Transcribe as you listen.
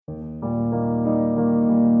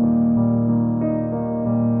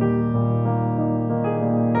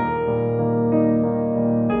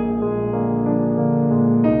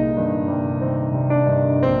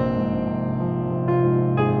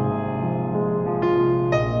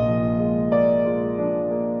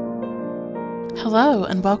Hello,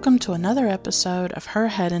 and welcome to another episode of Her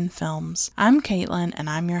Head in Films. I'm Caitlin, and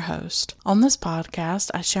I'm your host. On this podcast,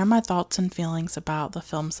 I share my thoughts and feelings about the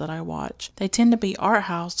films that I watch. They tend to be art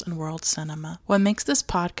house and world cinema. What makes this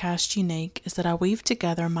podcast unique is that I weave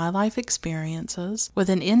together my life experiences with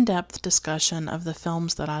an in-depth discussion of the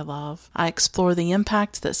films that I love. I explore the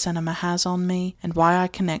impact that cinema has on me and why I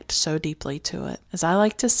connect so deeply to it. As I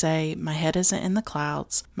like to say, my head isn't in the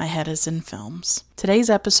clouds, my head is in films. Today's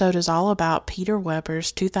episode is all about Peter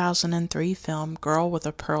Weber's 2003 film Girl with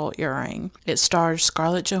a Pearl Earring. It stars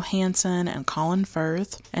Scarlett Johansson and Colin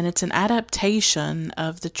Firth, and it's an adaptation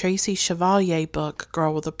of the Tracy Chevalier book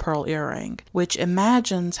Girl with a Pearl Earring, which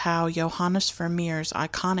imagines how Johannes Vermeer's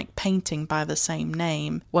iconic painting by the same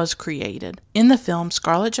name was created. In the film,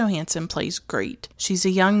 Scarlett Johansson plays Greet. She's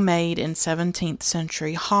a young maid in 17th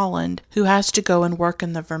century Holland who has to go and work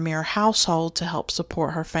in the Vermeer household to help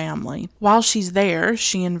support her family. While she's there,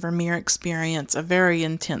 she and Vermeer experience a very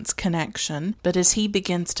intense connection, but as he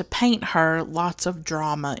begins to paint her, lots of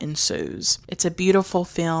drama ensues. It's a beautiful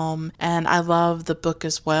film, and I love the book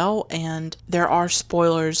as well, and there are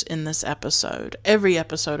spoilers in this episode. Every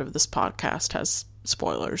episode of this podcast has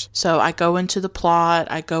spoilers. So I go into the plot,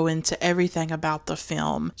 I go into everything about the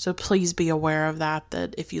film. So please be aware of that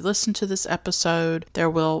if you listen to this episode, there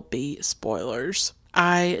will be spoilers.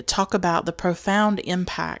 I talk about the profound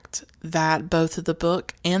impact that both the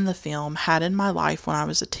book and the film had in my life when I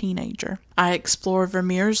was a teenager. I explore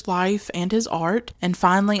Vermeer's life and his art, and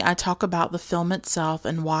finally I talk about the film itself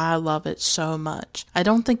and why I love it so much. I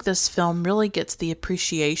don't think this film really gets the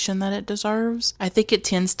appreciation that it deserves. I think it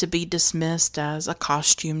tends to be dismissed as a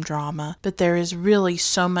costume drama, but there is really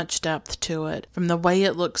so much depth to it, from the way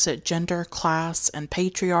it looks at gender, class, and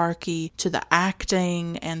patriarchy, to the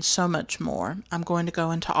acting, and so much more. I'm going to go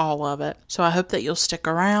into all of it, so I hope that you'll stick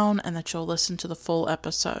around and that you'll listen to the full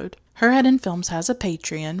episode. Her Head in Films has a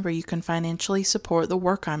Patreon where you can financially support the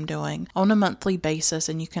work I'm doing on a monthly basis,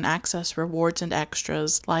 and you can access rewards and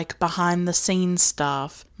extras like behind the scenes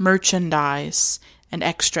stuff, merchandise, and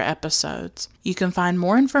extra episodes. You can find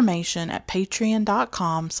more information at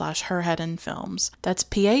patreon.com/herheadinfilms. That's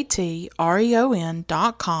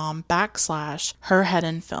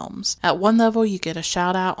patreon.com/herheadinfilms. At one level, you get a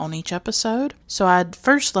shout out on each episode. So I'd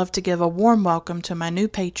first love to give a warm welcome to my new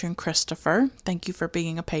patron, Christopher. Thank you for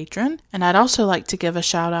being a patron. And I'd also like to give a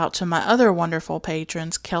shout out to my other wonderful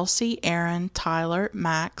patrons, Kelsey, Aaron, Tyler,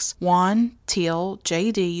 Max, Juan, Teal,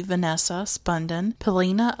 JD, Vanessa, Spunden,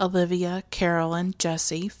 Polina, Olivia, Carolyn,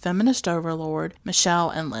 Jesse, Feminist Overlord, Michelle,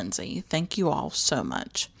 and Lindsay. Thank you all so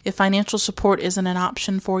much. If financial support isn't an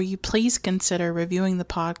option for you, please consider reviewing the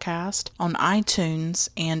podcast on iTunes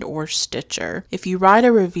and or Stitcher. If you write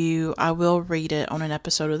a review, I will read it on an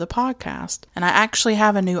episode of the podcast. And I actually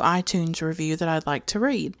have a new iTunes review that I'd like to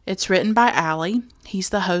read. It's written by Allie. He's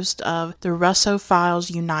the host of the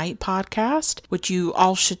Russophiles Unite podcast, which you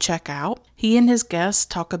all should check out. He and his guests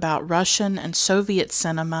talk about Russian and Soviet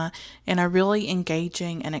cinema in a really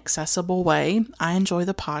engaging and accessible way. I enjoy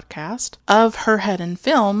the podcast. Of Her Head in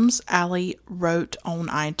Films, Allie wrote on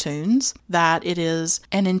iTunes that it is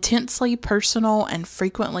an intensely personal and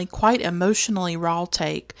frequently quite emotionally raw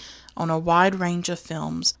take on a wide range of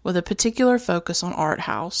films, with a particular focus on art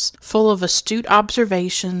house. Full of astute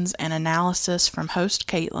observations and analysis from host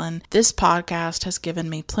Caitlin, this podcast has given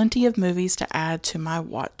me plenty of movies to add to my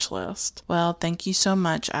watch list. Well, thank you so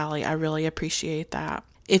much, Allie. I really appreciate that.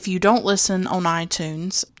 If you don't listen on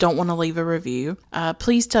iTunes, don't want to leave a review,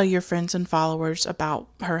 please tell your friends and followers about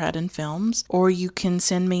Her Head in Films, or you can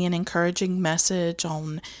send me an encouraging message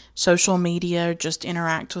on social media, or just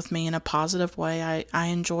interact with me in a positive way. I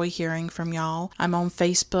enjoy hearing from y'all. I'm on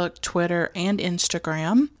Facebook, Twitter, and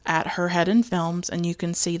Instagram at Her Head in Films, and you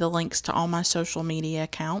can see the links to all my social media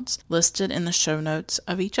accounts listed in the show notes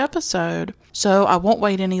of each episode. So I won't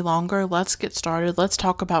wait any longer. Let's get started. Let's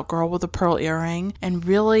talk about Girl with a Pearl Earring and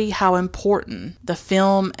really how important the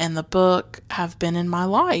film and the book have been in my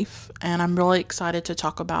life. And I'm really excited to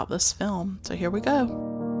talk about this film. So here we go.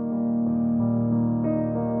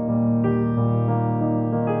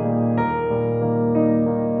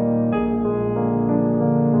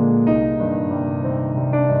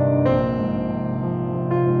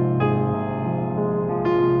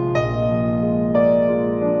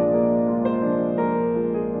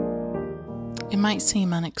 It might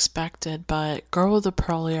seem unexpected, but Girl with a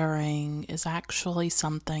Pearl Earring is actually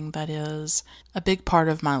something that is a big part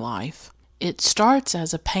of my life. It starts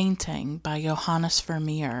as a painting by Johannes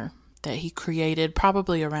Vermeer that he created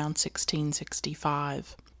probably around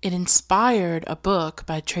 1665. It inspired a book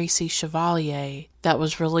by Tracy Chevalier that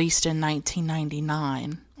was released in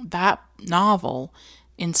 1999. That novel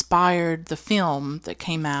inspired the film that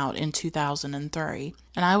came out in 2003.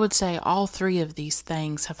 And I would say all three of these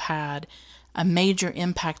things have had a major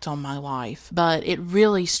impact on my life, but it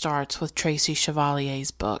really starts with Tracy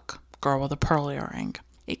Chevalier's book, Girl with a Pearl Earring.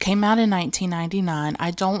 It came out in 1999.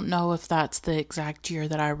 I don't know if that's the exact year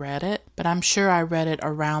that I read it, but I'm sure I read it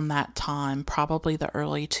around that time, probably the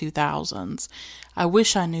early 2000s. I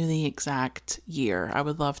wish I knew the exact year. I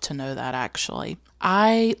would love to know that, actually.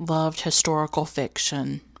 I loved historical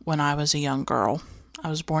fiction when I was a young girl. I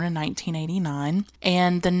was born in 1989,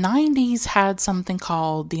 and the 90s had something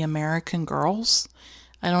called the American Girls.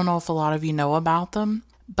 I don't know if a lot of you know about them,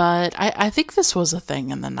 but I think this was a thing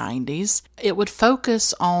in the 90s. It would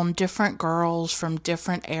focus on different girls from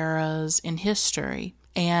different eras in history,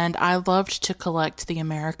 and I loved to collect the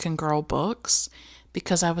American Girl books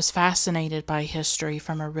because I was fascinated by history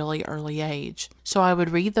from a really early age. So I would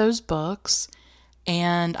read those books,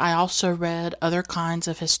 and I also read other kinds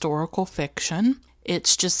of historical fiction.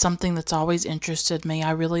 It's just something that's always interested me.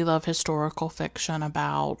 I really love historical fiction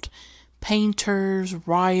about painters,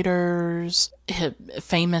 writers,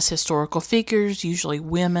 famous historical figures, usually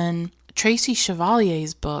women. Tracy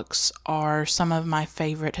Chevalier's books are some of my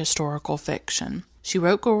favorite historical fiction. She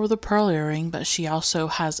wrote Girl with a Pearl Earring, but she also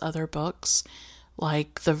has other books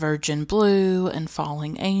like The Virgin Blue and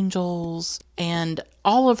Falling Angels, and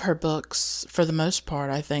all of her books, for the most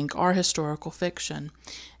part, I think, are historical fiction,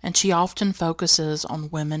 and she often focuses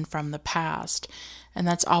on women from the past, and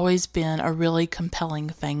that's always been a really compelling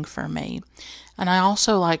thing for me. And I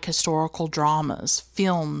also like historical dramas,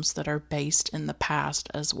 films that are based in the past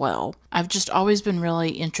as well. I've just always been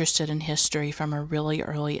really interested in history from a really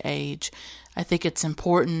early age. I think it's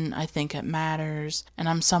important, I think it matters, and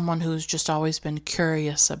I'm someone who's just always been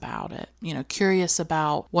curious about it. Curious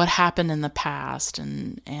about what happened in the past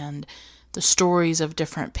and the stories of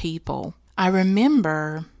different people. I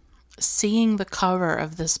remember seeing the cover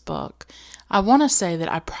of this book. I want to say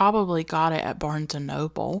that I probably got it at Barnes &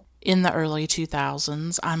 Noble in the early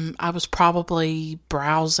 2000s. I was probably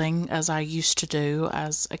browsing as I used to do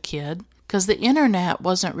as a kid, because the internet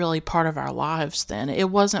wasn't really part of our lives then. It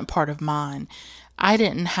wasn't part of mine. I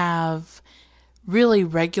didn't have really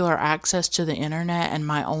regular access to the internet and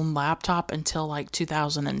my own laptop until like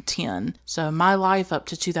 2010. So my life up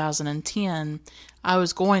to 2010, I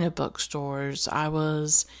was going to bookstores. I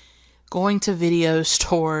was going to video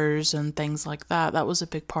stores and things like that. That was a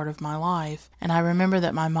big part of my life. And I remember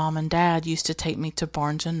that my mom and dad used to take me to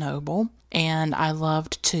Barnes & Noble, and I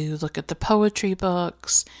loved to look at the poetry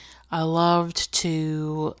books. I loved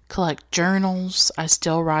to collect journals. I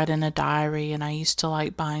still write in a diary, and I used to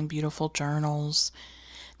like buying beautiful journals.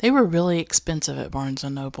 They were really expensive at Barnes &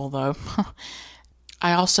 Noble, though.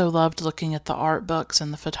 I also loved looking at the art books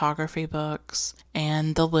and the photography books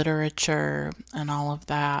and the literature and all of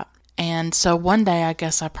that. And so one day, I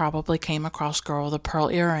guess I probably came across Girl with a Pearl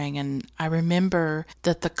Earring, and I remember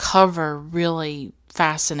that the cover really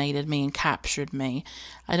fascinated me and captured me.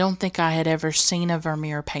 I don't think I had ever seen a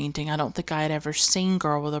Vermeer painting. I don't think I had ever seen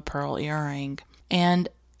Girl with a Pearl Earring. And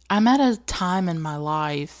I'm at a time in my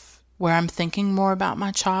life where I'm thinking more about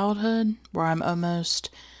my childhood, where I'm almost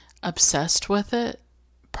obsessed with it.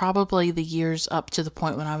 Probably the years up to the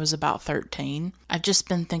point when I was about 13. I've just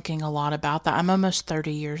been thinking a lot about that. I'm almost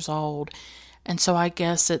 30 years old. And so I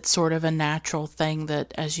guess it's sort of a natural thing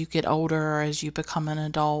that as you get older or as you become an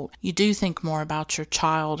adult, you do think more about your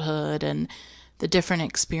childhood and the different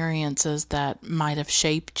experiences that might have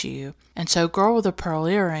shaped you. And so Girl with a Pearl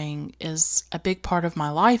Earring is a big part of my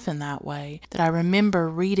life in that way, that I remember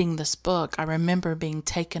reading this book. I remember being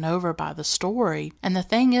taken over by the story. And the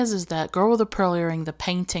thing is that Girl with a Pearl Earring, the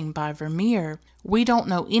painting by Vermeer, we don't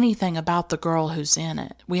know anything about the girl who's in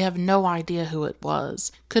it. We have no idea who it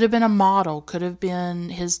was. Could have been a model, could have been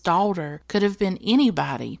his daughter, could have been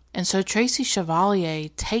anybody. And so Tracy Chevalier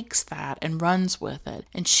takes that and runs with it.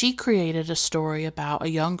 And she created a story about a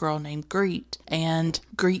young girl named Greet. And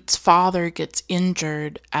Greet's father gets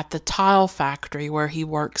injured at the tile factory where he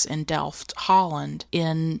works in Delft, Holland,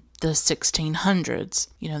 in the 1600s,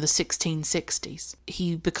 the 1660s.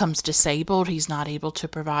 He becomes disabled. He's not able to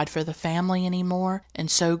provide for the family anymore.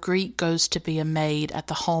 And so Greet goes to be a maid at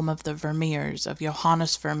the home of the Vermeers, of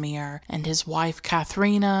Johannes Vermeer and his wife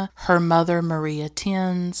Katharina, her mother Maria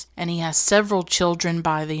Tins, and he has several children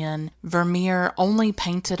by then. Vermeer only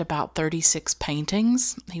painted about 36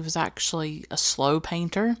 paintings. He was actually a slow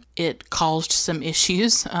painter. It caused some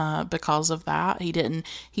issues because of that.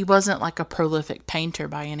 He wasn't like a prolific painter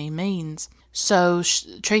by any means. So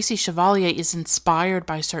Tracy Chevalier is inspired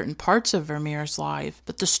by certain parts of Vermeer's life,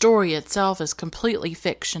 but the story itself is completely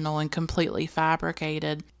fictional and completely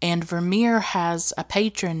fabricated. And Vermeer has a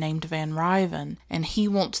patron named Van Riven, and he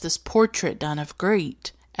wants this portrait done of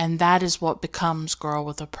Griet. And that is what becomes Girl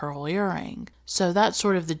with a Pearl Earring. So that's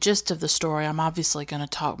sort of the gist of the story. I'm obviously going to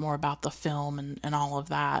talk more about the film and all of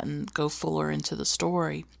that and go fuller into the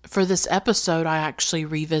story. For this episode, I actually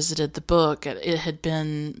revisited the book. It had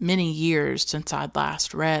been many years since I'd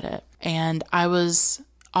last read it. And I was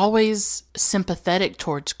always sympathetic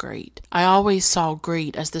towards Griet. I always saw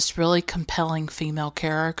Griet as this really compelling female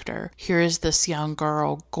character. Here is this young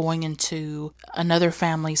girl going into another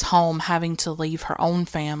family's home, having to leave her own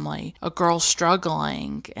family, a girl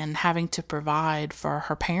struggling and having to provide for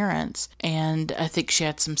her parents. And I think she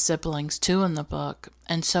had some siblings too in the book.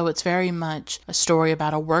 And so it's very much a story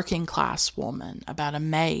about a working class woman, about a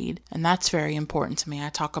maid, and that's very important to me. I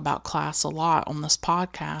talk about class a lot on this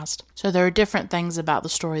podcast. So there are different things about the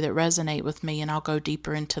story that resonate with me, and I'll go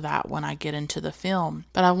deeper into that when I get into the film.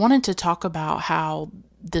 But I wanted to talk about how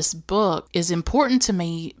this book is important to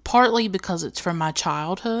me, partly because it's from my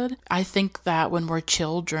childhood. I think that when we're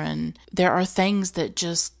children, there are things that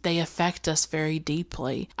they affect us very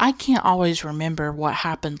deeply. I can't always remember what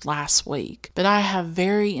happened last week, but I have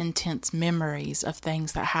very intense memories of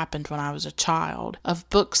things that happened when I was a child, of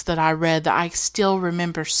books that I read that I still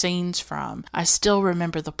remember scenes from. I still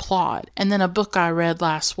remember the plot. And then a book I read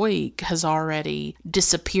last week has already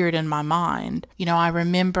disappeared in my mind. I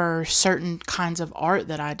remember certain kinds of art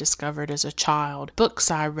that I discovered as a child,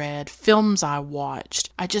 books I read, films I watched.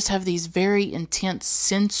 I just have these very intense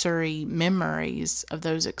sensory memories of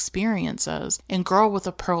those experiences, and Girl with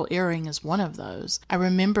a Pearl Earring is one of those. I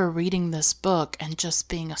remember reading this book and just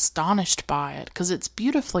being astonished by it because it's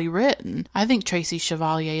beautifully written. I think Tracy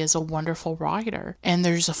Chevalier is a wonderful writer, and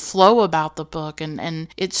there's a flow about the book, and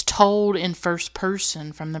it's told in first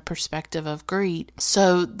person from the perspective of Griet.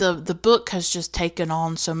 So the book has just taken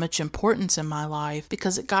on so much importance in my life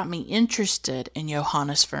because it got me interested in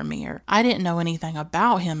Johannes Vermeer. I didn't know anything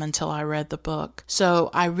about him until I read the book. So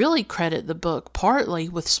I really credit the book partly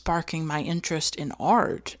with sparking my interest in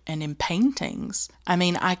art and in paintings. I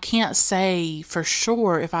mean, I can't say for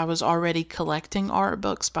sure if I was already collecting art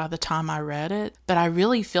books by the time I read it, but I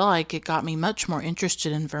really feel like it got me much more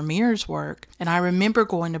interested in Vermeer's work. And I remember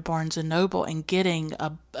going to Barnes & Noble and getting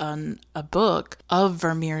a book of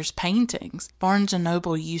Vermeer's paintings. Barnes &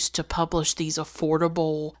 Noble used to publish these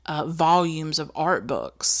affordable volumes of art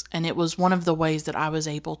books, and it was one of the ways that I was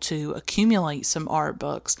able to accumulate some art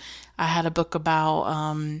books. I had a book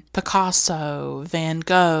about Picasso, Van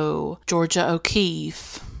Gogh, Georgia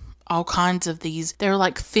O'Keeffe, all kinds of these. They're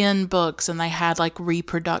like thin books, and they had like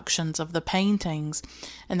reproductions of the paintings,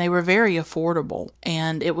 and they were very affordable.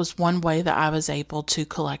 And it was one way that I was able to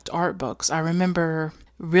collect art books. I remember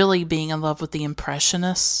really being in love with the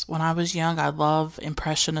Impressionists when I was young. I love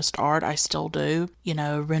Impressionist art. I still do.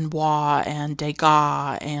 Renoir and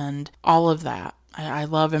Degas and all of that. I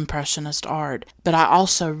love Impressionist art, but I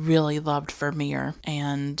also really loved Vermeer,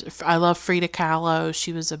 and I love Frida Kahlo.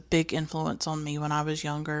 She was a big influence on me when I was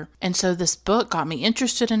younger. And so this book got me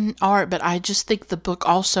interested in art, but I just think the book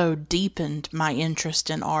also deepened my interest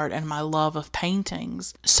in art and my love of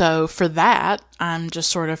paintings. So for that, I'm just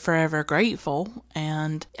sort of forever grateful.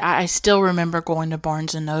 And I still remember going to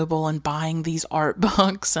Barnes & Noble and buying these art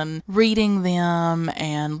books and reading them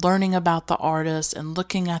and learning about the artists and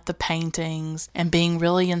looking at the paintings and being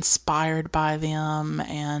really inspired by them.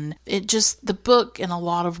 And the book in a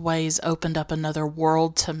lot of ways opened up another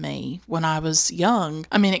world to me when I was young.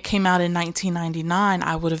 I mean, it came out in 1999.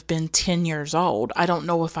 I would have been 10 years old. I don't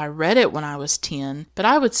know if I read it when I was 10, but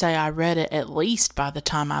I would say I read it at least by the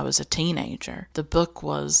time I was a teenager. The book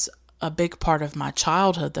was a big part of my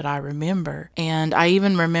childhood that I remember. And I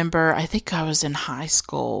even remember, I think I was in high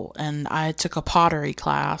school and I took a pottery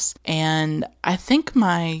class, and I think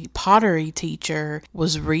my pottery teacher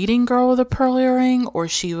was reading Girl with a Pearl Earring, or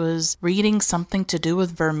she was reading something to do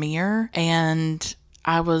with Vermeer, and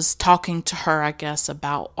I was talking to her, I guess,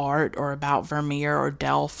 about art or about Vermeer or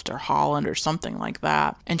Delft or Holland or something like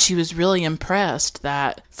that. And she was really impressed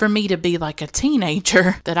that for me to be like a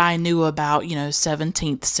teenager that I knew about,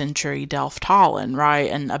 17th century Delft, Holland, right?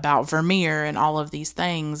 And about Vermeer and all of these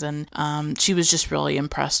things. And she was just really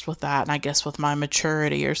impressed with that. And I guess with my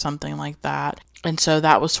maturity or something like that. And so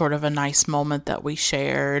that was sort of a nice moment that we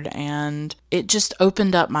shared, and it just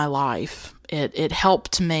opened up my life. it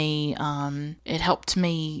helped me,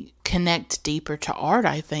 connect deeper to art,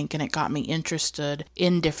 I think, and it got me interested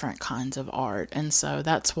in different kinds of art. And so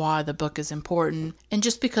that's why the book is important, and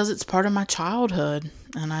just because it's part of my childhood,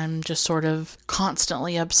 and I'm just sort of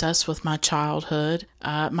constantly obsessed with my childhood.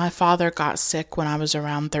 My father got sick when I was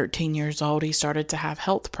around 13 years old. He started to have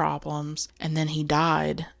health problems, and then he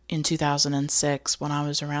died in 2006 when I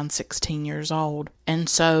was around 16 years old. And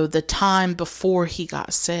so the time before he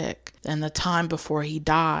got sick and the time before he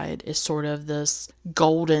died is sort of this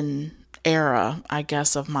golden era, I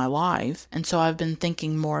guess, of my life. And so I've been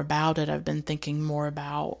thinking more about it. I've been thinking more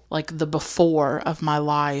about like the before of my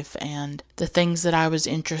life and the things that I was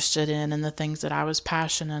interested in and the things that I was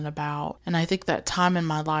passionate about. And I think that time in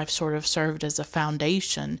my life sort of served as a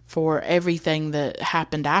foundation for everything that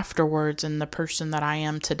happened afterwards and the person that I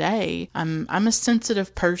am today. I'm a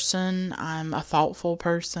sensitive person. I'm a thoughtful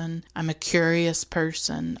person. I'm a curious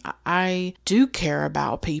person. I do care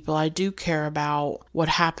about people. I do care about what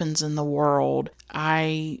happens in the world.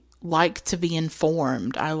 I like to be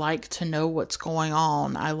informed. I like to know what's going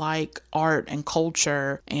on. I like art and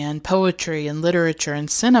culture and poetry and literature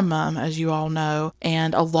and cinema, as you all know.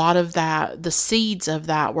 And a lot of that, the seeds of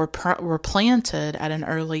that were planted at an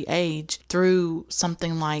early age through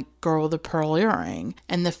something like Girl with the Pearl Earring.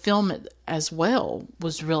 And the film as well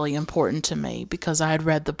was really important to me because I had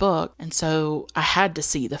read the book. And so I had to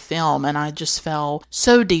see the film, and I just fell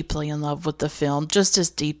so deeply in love with the film, just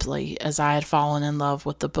as deeply as I had fallen in love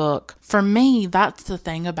with the book. For me, that's the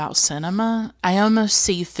thing about cinema. I almost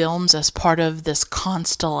see films as part of this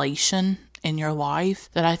constellation in your life,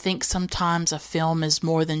 that I think sometimes a film is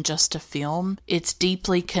more than just a film. It's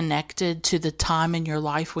deeply connected to the time in your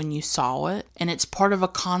life when you saw it, and it's part of a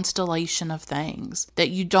constellation of things that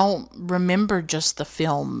you don't remember just the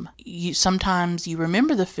film. Sometimes you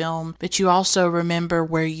remember the film, but you also remember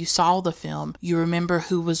where you saw the film. You remember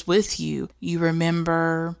who was with you. You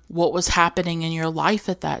remember what was happening in your life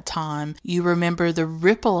at that time. You remember the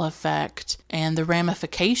ripple effect and the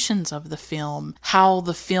ramifications of the film, how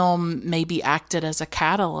the film maybe acted as a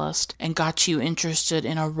catalyst and got you interested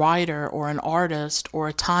in a writer or an artist or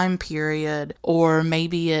a time period, or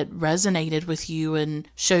maybe it resonated with you and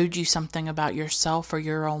showed you something about yourself or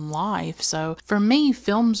your own life. So for me,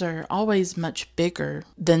 films are always much bigger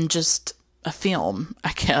than just a film,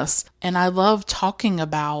 I guess. And I love talking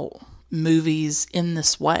about movies in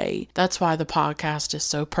this way. That's why the podcast is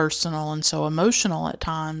so personal and so emotional at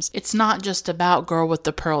times. It's not just about Girl with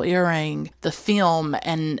the Pearl Earring, the film,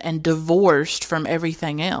 and divorced from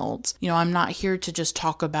everything else. You know, I'm not here to just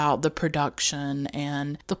talk about the production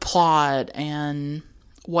and the plot and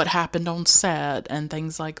what happened on set and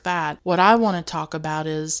things like that. What I want to talk about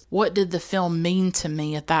is, what did the film mean to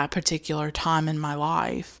me at that particular time in my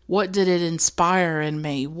life? What did it inspire in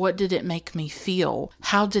me? What did it make me feel?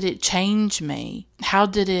 How did it change me? How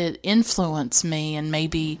did it influence me and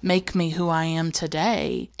maybe make me who I am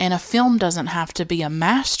today? And a film doesn't have to be a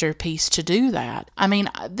masterpiece to do that. I mean,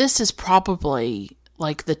 this is probably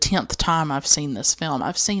like the 10th time I've seen this film.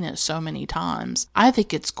 I've seen it so many times. I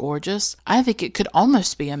think it's gorgeous. I think it could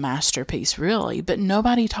almost be a masterpiece, really, but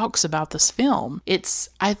nobody talks about this film.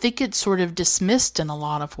 I think it's sort of dismissed in a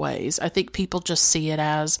lot of ways. I think people just see it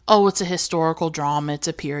as, oh, it's a historical drama, it's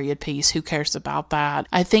a period piece, who cares about that?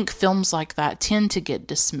 I think films like that tend to get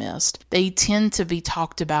dismissed. They tend to be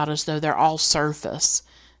talked about as though they're all surface,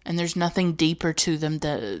 and there's nothing deeper to them,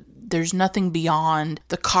 there's nothing beyond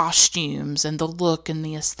the costumes and the look and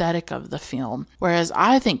the aesthetic of the film. Whereas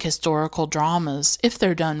I think historical dramas, if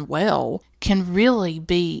they're done well, can really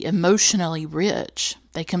be emotionally rich.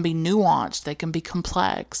 They can be nuanced, they can be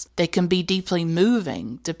complex, they can be deeply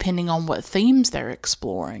moving depending on what themes they're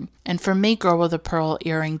exploring. And for me, Girl with a Pearl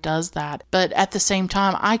Earring does that. But at the same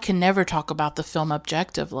time, I can never talk about the film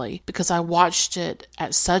objectively because I watched it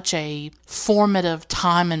at such a formative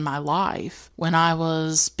time in my life when I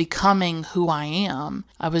was becoming who I am.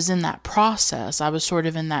 I was in that process. I was sort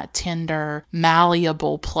of in that tender,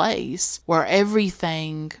 malleable place where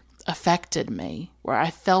everything affected me, where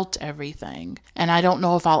I felt everything. And I don't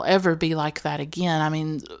know if I'll ever be like that again. I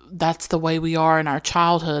mean, that's the way we are in our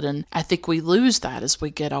childhood, and I think we lose that as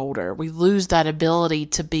we get older. We lose that ability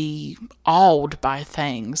to be awed by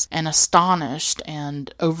things and astonished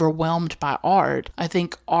and overwhelmed by art. I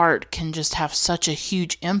think art can just have such a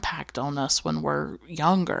huge impact on us when we're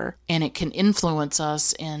younger, and it can influence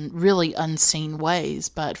us in really unseen ways.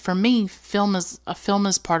 But for me, a film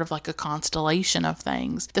is part of like a constellation of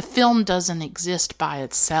things. The film doesn't exist exist by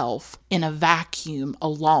itself in a vacuum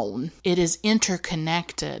alone. It is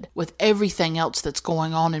interconnected with everything else that's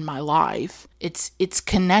going on in my life. It's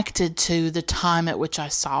connected to the time at which I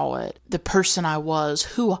saw it, the person I was,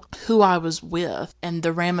 who I was with, and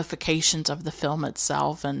the ramifications of the film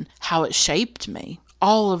itself and how it shaped me.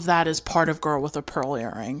 All of that is part of Girl with a Pearl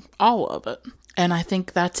Earring. All of it. And I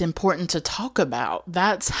think that's important to talk about.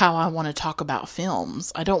 That's how I want to talk about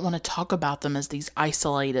films. I don't want to talk about them as these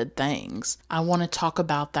isolated things. I want to talk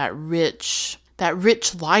about that rich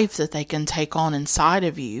life that they can take on inside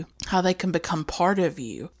of you, how they can become part of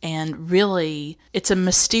you. And really, it's a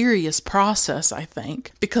mysterious process, I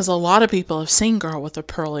think, because a lot of people have seen Girl with a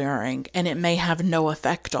Pearl Earring and it may have no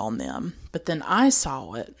effect on them. But then I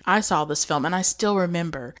saw it. I saw this film and I still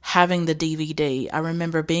remember having the DVD. I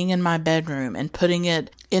remember being in my bedroom and putting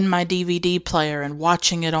it in my DVD player and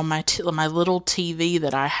watching it on my little TV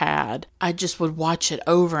that I had. I just would watch it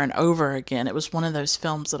over and over again. It was one of those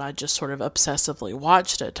films that I just sort of obsessively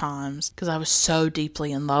watched at times because I was so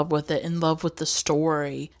deeply in love with it, in love with the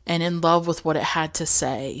story, and in love with what it had to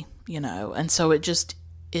say, And so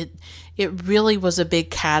it really was a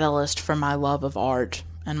big catalyst for my love of art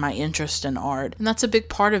and my interest in art. And that's a big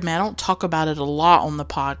part of me. I don't talk about it a lot on the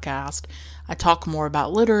podcast. I talk more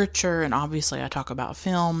about literature, and obviously I talk about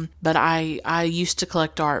film, but I used to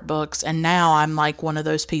collect art books, and now I'm like one of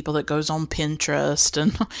those people that goes on Pinterest,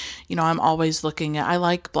 and I'm always looking at, I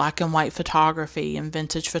like black and white photography and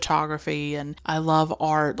vintage photography, and I love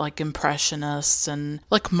art like Impressionists and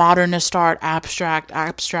like modernist art, abstract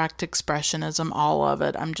expressionism, all of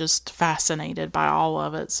it. I'm just fascinated by all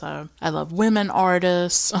of it. So I love women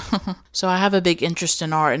artists. So I have a big interest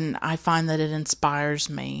in art, and I find that it inspires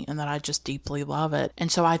me and that I just deeply love it.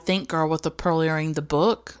 And so I think Girl with the Pearl Earring, the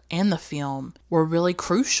book and the film, were really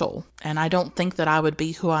crucial. And I don't think that I would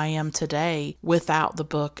be who I am today without the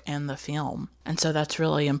book and the film. And so that's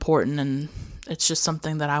really important, and it's just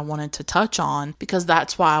something that I wanted to touch on because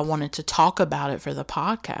that's why I wanted to talk about it for the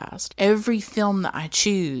podcast. Every film that I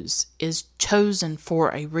choose is chosen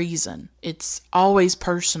for a reason. It's always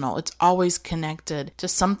personal. It's always connected to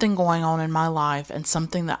something going on in my life and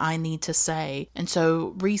something that I need to say. And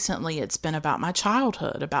so recently it's been about my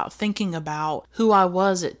childhood, about thinking about who I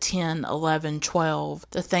was at 10, 11, 12,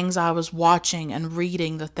 the things I was watching and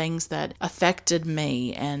reading, the things that affected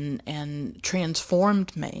me and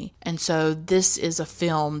transformed me. And so this is a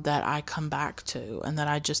film that I come back to and that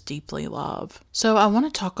I just deeply love. So I want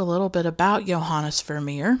to talk a little bit about Johannes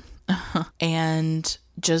Vermeer and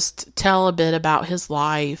just tell a bit about his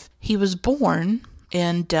life. He was born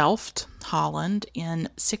in Delft, Holland in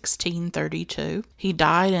 1632. He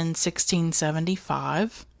died in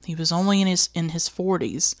 1675. He was only in his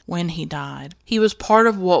 40s when he died. He was part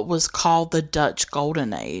of what was called the Dutch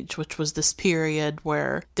Golden Age, which was this period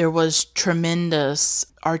where there was tremendous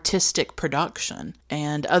artistic production,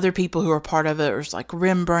 and other people who were part of it was like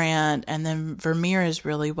Rembrandt, and then Vermeer is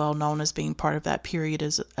really well known as being part of that period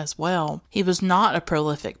as well. He was not a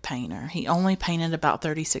prolific painter. He only painted about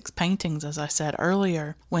 36 paintings, as I said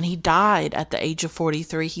earlier. When he died at the age of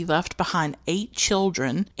 43, he left behind 8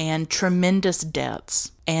 children and tremendous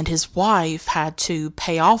debts. And his wife had to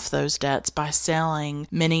pay off those debts by selling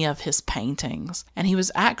many of his paintings. And he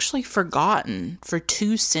was actually forgotten for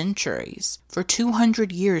 2 centuries. For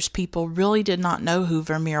 200 years, people really did not know who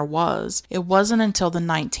Vermeer was. It wasn't until the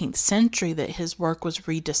 19th century that his work was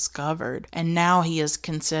rediscovered, and now he is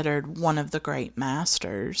considered one of the great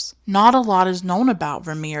masters. Not a lot is known about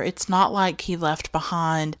Vermeer. It's not like he left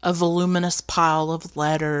behind a voluminous pile of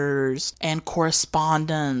letters and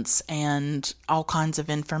correspondence and all kinds of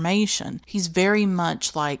information. He's very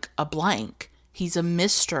much like a blank. He's a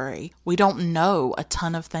mystery. We don't know a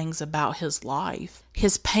ton of things about his life.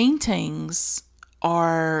 His paintings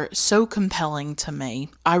are so compelling to me.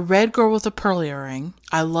 I read Girl with a Pearl Earring.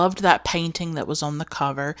 I loved that painting that was on the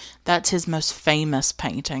cover. That's his most famous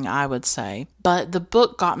painting, I would say. But the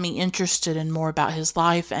book got me interested in more about his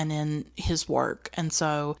life and in his work. And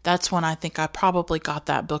so that's when I think I probably got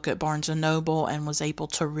that book at Barnes & Noble and was able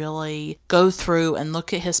to really go through and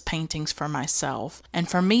look at his paintings for myself. And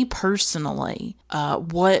for me personally,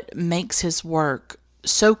 what makes his work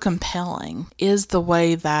so compelling is the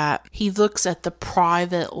way that he looks at the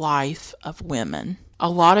private life of women. A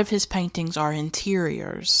lot of his paintings are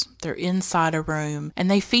interiors. They're inside a room, and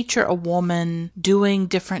they feature a woman doing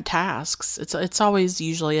different tasks. It's always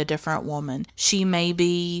usually a different woman. She may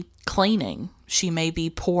be cleaning. She may be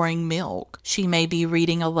pouring milk. She may be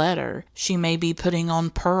reading a letter. She may be putting on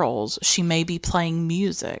pearls. She may be playing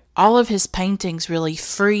music. All of his paintings really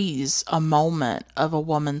freeze a moment of a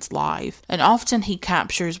woman's life. And often he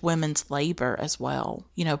captures women's labor as well.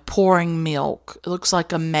 Pouring milk. It looks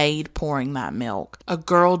like a maid pouring that milk. A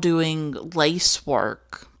girl doing lace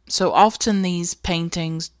work. So often these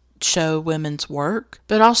paintings show women's work,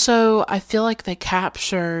 but also I feel like they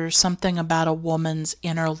capture something about a woman's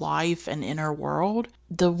inner life and inner world.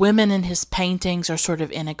 The women in his paintings are sort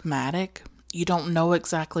of enigmatic. You don't know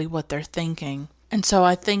exactly what they're thinking. And so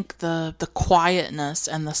I think the quietness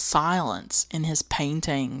and the silence in his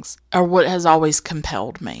paintings are what has always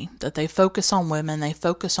compelled me. That they focus on women, they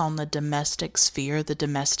focus on the domestic sphere, the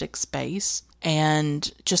domestic space,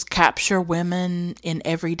 and just capture women in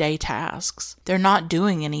everyday tasks. They're not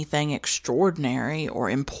doing anything extraordinary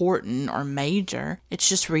or important or major. It's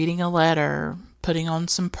just reading a letter, putting on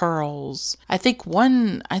some pearls. I think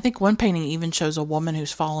one painting even shows a woman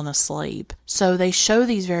who's fallen asleep. So they show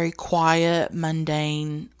these very quiet,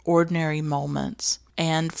 mundane, ordinary moments.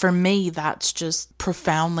 And for me, that's just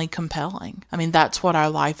profoundly compelling. I mean, that's what our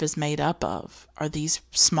life is made up of, are these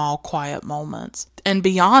small, quiet moments. And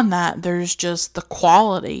beyond that, there's just the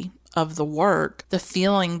quality of the work, the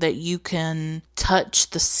feeling that you can touch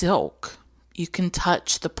the silk. You can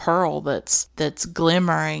touch the pearl that's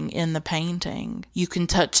glimmering in the painting. You can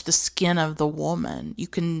touch the skin of the woman. You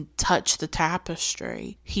can touch the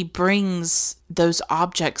tapestry. He brings those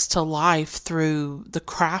objects to life through the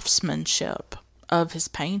craftsmanship of his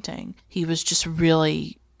painting. He was just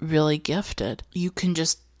really, really gifted. You can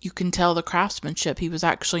tell the craftsmanship. He was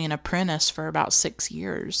actually an apprentice for about 6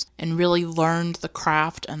 years and really learned the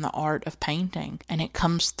craft and the art of painting, and it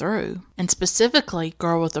comes through. And specifically,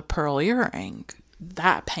 Girl with a Pearl Earring,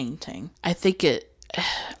 that painting, I think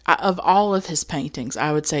of all of his paintings,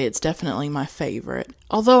 I would say it's definitely my favorite.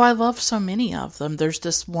 Although I love so many of them. There's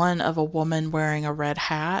this one of a woman wearing a red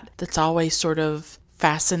hat that's always sort of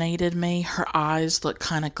fascinated me. Her eyes look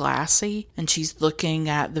kind of glassy and she's looking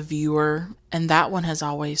at the viewer, and that one has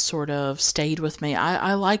always sort of stayed with me.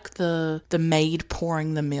 I like the maid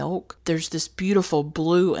pouring the milk. There's this beautiful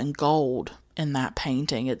blue and gold in that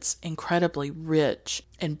painting. It's incredibly rich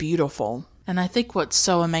and beautiful. And I think what's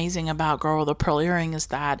so amazing about Girl with a Pearl Earring is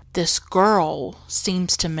that this girl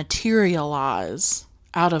seems to materialize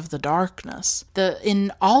out of the darkness.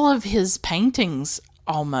 In all of his paintings,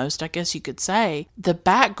 almost, I guess you could say, the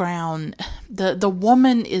background, the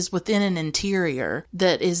woman is within an interior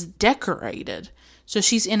that is decorated. So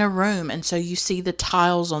she's in a room, and so you see the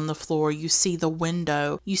tiles on the floor, you see the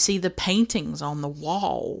window, you see the paintings on the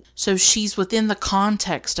wall. So she's within the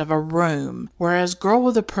context of a room, whereas Girl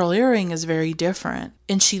with a Pearl Earring is very different.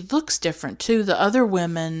 And she looks different too. The other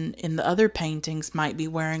women in the other paintings might be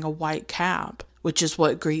wearing a white cap, which is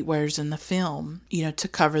what Greet wears in the film, to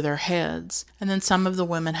cover their heads. And then some of the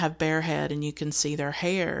women have bare head and you can see their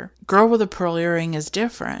hair. Girl with a Pearl Earring is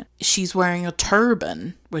different. She's wearing a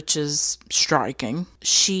turban, which is striking.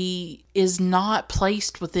 She is not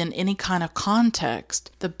placed within any kind of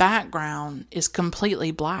context. The background is completely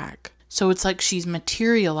black. So it's like she's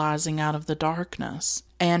materializing out of the darkness.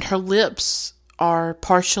 And her lips are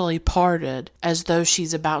partially parted as though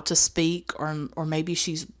she's about to speak, or maybe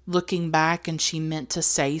she's looking back and she meant to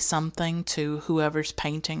say something to whoever's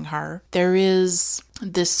painting her. There is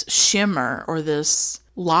this shimmer or this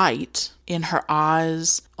light in her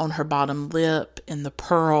eyes, on her bottom lip, in the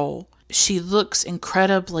pearl. She looks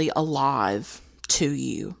incredibly alive to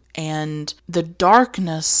you. And the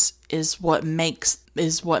darkness is what makes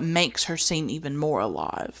her seem even more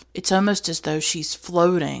alive. It's almost as though she's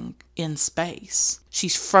floating in space.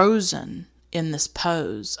 She's frozen in this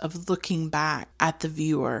pose of looking back at the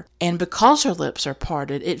viewer. And because her lips are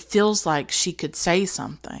parted, it feels like she could say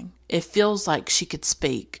something. It feels like she could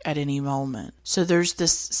speak at any moment. So there's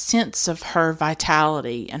this sense of her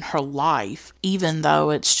vitality and her life, even though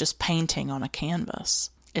it's just painting on a canvas.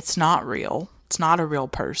 It's not real. It's not a real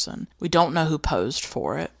person. We don't know who posed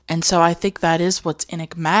for it. And so I think that is what's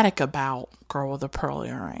enigmatic about Girl with a Pearl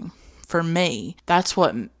Earring. For me, that's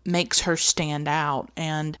what makes her stand out.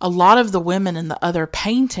 And a lot of the women in the other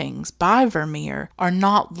paintings by Vermeer are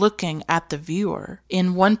not looking at the viewer.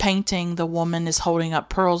 In one painting, the woman is holding up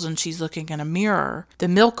pearls and she's looking in a mirror. The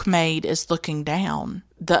milkmaid is looking down.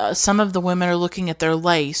 Some of the women are looking at their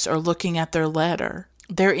lace or looking at their letter.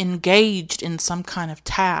 They're engaged in some kind of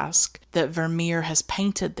task that Vermeer has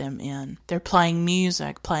painted them in. They're playing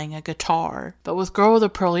music, playing a guitar. But with Girl with a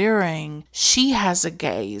Pearl Earring, she has a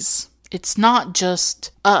gaze. It's not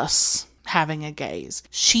just us having a gaze.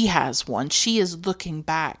 She has one. She is looking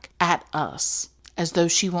back at us as though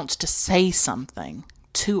she wants to say something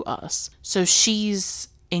to us. So she's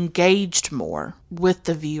engaged more with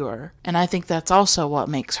the viewer. And I think that's also what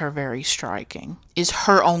makes her very striking, is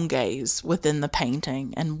her own gaze within the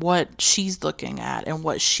painting and what she's looking at and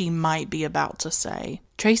what she might be about to say.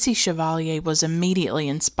 Tracy Chevalier was immediately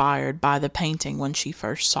inspired by the painting when she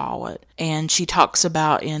first saw it. And she talks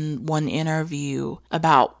about in one interview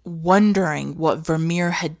about wondering what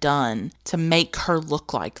Vermeer had done to make her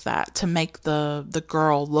look like that, to make the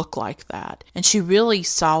girl look like that. And she really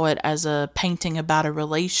saw it as a painting about a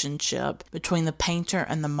relationship between the painter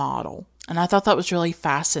and the model. And I thought that was really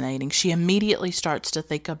fascinating. She immediately starts to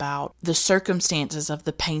think about the circumstances of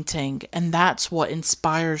the painting, and that's what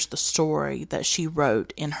inspires the story that she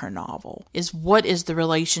wrote in her novel, is what is the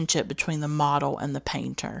relationship between the model and the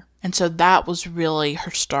painter. And so that was really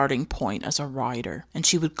her starting point as a writer. And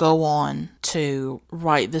she would go on to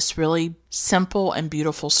write this really simple and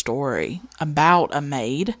beautiful story about a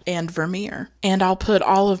maid and Vermeer. And I'll put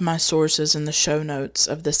all of my sources in the show notes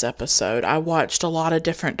of this episode. I watched a lot of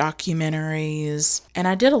different documentaries, and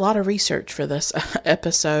I did a lot of research for this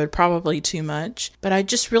episode, probably too much. But I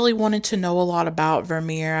just really wanted to know a lot about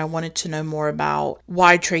Vermeer. I wanted to know more about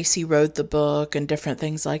why Tracy wrote the book and different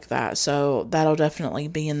things like that. So that'll definitely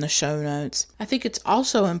be in the show notes. I think it's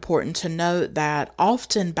also important to note that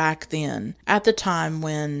often back then, at the time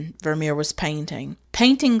when Vermeer was painting,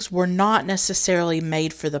 paintings were not necessarily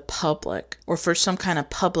made for the public or for some kind of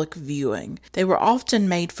public viewing. They were often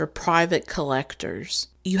made for private collectors.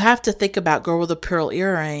 You have to think about Girl with a Pearl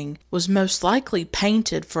Earring was most likely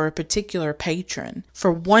painted for a particular patron,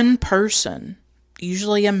 for one person,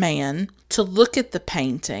 usually a man, to look at the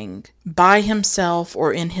painting by himself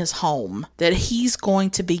or in his home, that he's going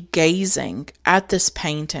to be gazing at this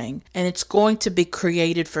painting and it's going to be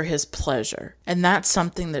created for his pleasure. And that's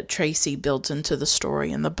something that Tracy builds into the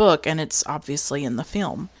story in the book, and it's obviously in the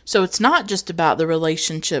film. So it's not just about the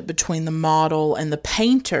relationship between the model and the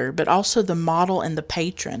painter, but also the model and the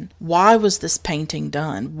patron. Why was this painting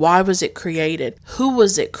done? Why was it created? Who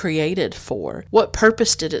was it created for? What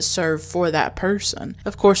purpose did it serve for that person?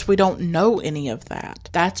 Of course, we don't know any of that.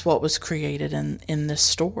 That's what was created in this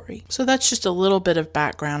story. So that's just a little bit of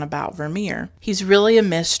background about Vermeer. He's really a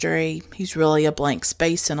mystery. He's really a blank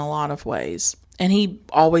space in a lot of ways. And he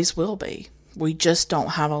always will be. We just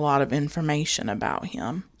don't have a lot of information about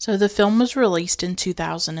him. So the film was released in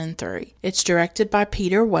 2003. It's directed by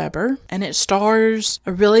Peter Weber, and it stars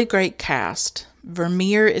a really great cast.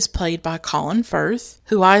 Vermeer is played by Colin Firth,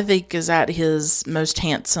 who I think is at his most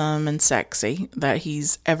handsome and sexy that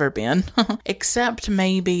he's ever been, except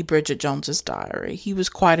maybe Bridget Jones's Diary. He was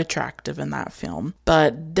quite attractive in that film,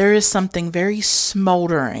 but there is something very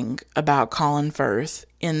smoldering about Colin Firth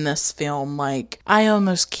in this film. Like, I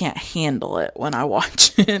almost can't handle it when I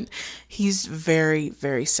watch it. He's very,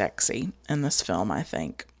 very sexy in this film, I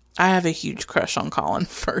think. I have a huge crush on Colin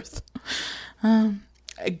Firth.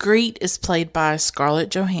 Greet is played by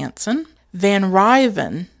Scarlett Johansson. Van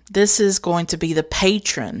Ryven, this is going to be the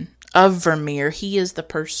patron of Vermeer. He is the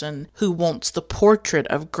person who wants the portrait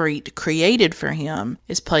of Greet created for him,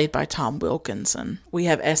 is played by Tom Wilkinson. We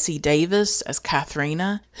have Essie Davis as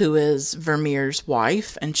Katharina, who is Vermeer's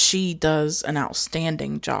wife, and she does an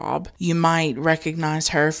outstanding job. You might recognize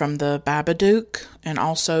her from The Babadook and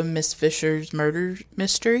also Miss Fisher's Murder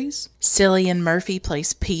Mysteries. Cillian Murphy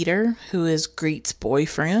plays Peter, who is Greet's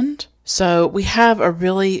boyfriend. So we have a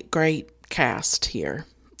really great cast here.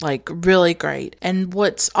 Like, really great. And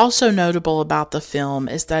what's also notable about the film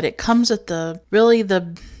is that it comes at the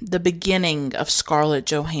beginning of Scarlett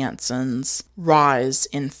Johansson's rise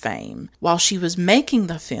in fame. While she was making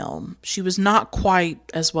the film, she was not quite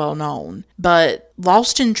as well known, but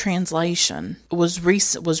Lost in Translation was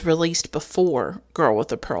released before Girl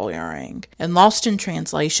with a Pearl Earring. And Lost in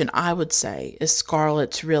Translation, I would say, is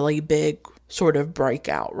Scarlett's really big sort of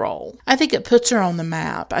breakout role. I think it puts her on the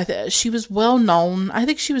map. She was well known. I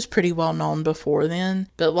think she was pretty well known before then,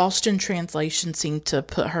 but Lost in Translation seemed to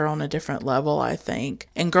put her on a different level, I think.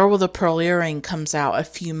 And Girl with a Pearl Earring comes out a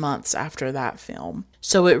few months after that film.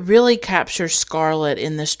 So it really captures Scarlett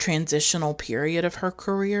in this transitional period of her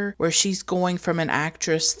career where she's going from an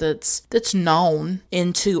actress that's known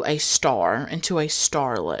into a star, into a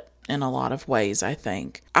starlet. In a lot of ways, I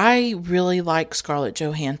think. I really like Scarlett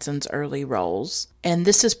Johansson's early roles, and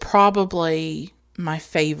this is probably my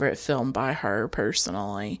favorite film by her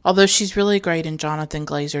personally. Although she's really great in Jonathan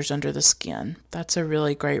Glazer's Under the Skin. That's a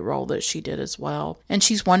really great role that she did as well. And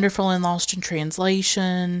she's wonderful in Lost in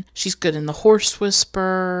Translation. She's good in The Horse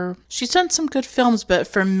Whisperer. She's done some good films, but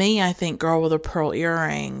for me, I think Girl with a Pearl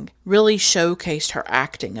Earring really showcased her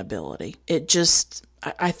acting ability.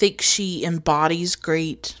 I think she embodies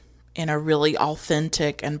grief in a really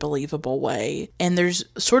authentic and believable way. And there's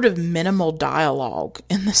sort of minimal dialogue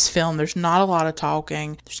in this film. There's not a lot of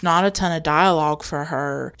talking. There's not a ton of dialogue for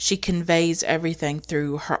her. She conveys everything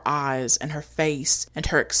through her eyes and her face and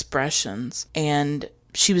her expressions. And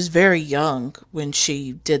she was very young when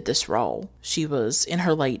she did this role. She was in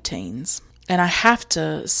her late teens. And I have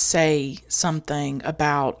to say something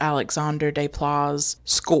about Alexandre Desplat's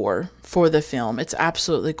score for the film. It's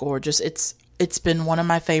absolutely gorgeous. It's been one of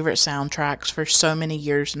my favorite soundtracks for so many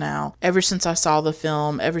years now. Ever since I saw the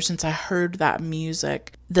film, ever since I heard that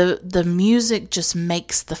music, the music just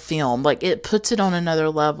makes the film, like it puts it on another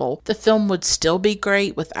level. The film would still be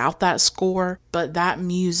great without that score, but that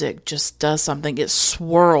music just does something. It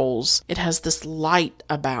swirls. It has this light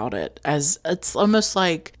about it, as it's almost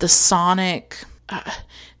like the sonic...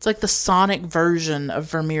 it's like the sonic version of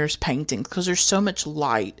Vermeer's paintings, because there's so much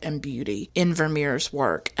light and beauty in Vermeer's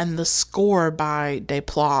work. And the score by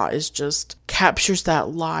Desplat is just captures that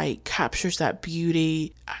light, captures that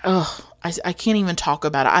beauty. I can't even talk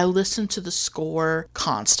about it. I listen to the score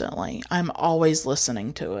constantly. I'm always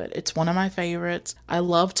listening to it. It's one of my favorites. I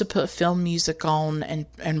love to put film music on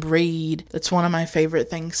and read. It's one of my favorite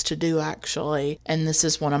things to do, actually. And this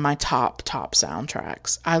is one of my top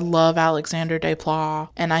soundtracks. I love Alexandre Desplat,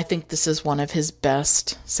 and I think this is one of his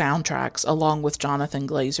best soundtracks, along with Jonathan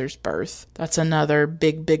Glazer's Birth. That's another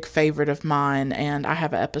big favorite of mine, and I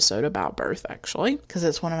have an episode about Birth, actually, because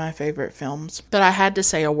it's one of my favorite films. But I had to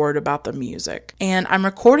say a word about the music. And I'm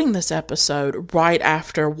recording this episode right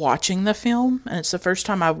after watching the film, and it's the first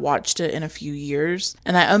time I've watched it in a few years,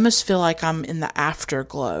 and I almost feel like I'm in the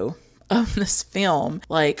afterglow of this film.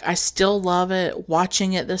 Like, I still love it.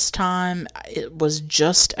 Watching it this time, it was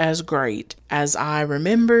just as great as I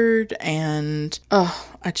remembered, and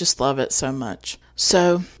I just love it so much.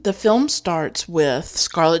 So the film starts with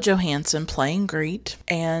Scarlett Johansson playing Greet,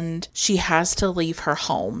 and she has to leave her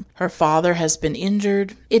home. Her father has been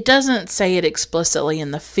injured. It doesn't say it explicitly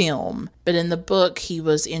in the film, but in the book he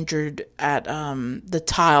was injured at the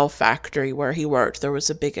tile factory where he worked. There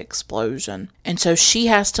was a big explosion. And so she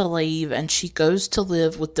has to leave, and she goes to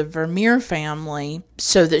live with the Vermeer family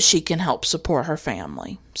so that she can help support her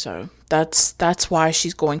family. So that's why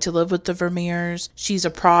she's going to live with the Vermeers. She's a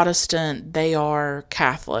Protestant. They are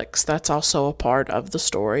Catholics. That's also a part of the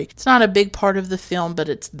story. It's not a big part of the film, but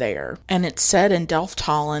it's there. And it's set in Delft,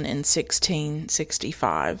 Holland in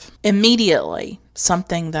 1665. Immediately,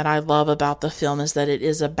 something that I love about the film is that it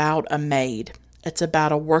is about a maid. It's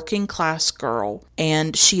about a working class girl,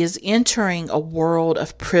 and she is entering a world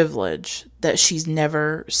of privilege that she's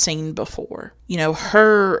never seen before. You know,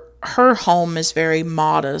 her home is very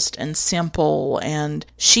modest and simple, and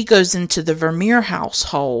she goes into the Vermeer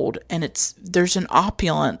household, and there's an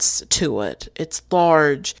opulence to it. It's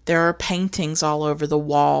large. There are paintings all over the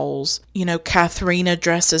walls. You know, Katharina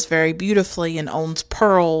dresses very beautifully and owns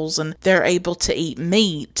pearls, and they're able to eat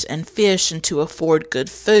meat and fish and to afford good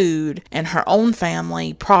food, and her own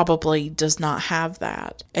family probably does not have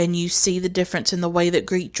that. And you see the difference in the way that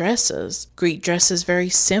Greet dresses. Greet dresses very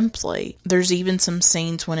simply. There's even some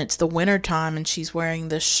scenes when it's the winter time and she's wearing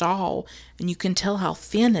this shawl, and you can tell how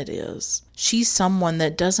thin it is. She's someone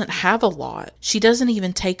that doesn't have a lot. She doesn't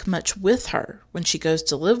even take much with her when she goes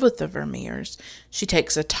to live with the Vermeers. She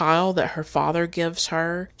takes a tile that her father gives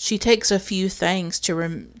her. She takes a few things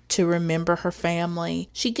to remember her family.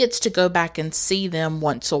 She gets to go back and see them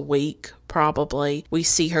once a week, probably. We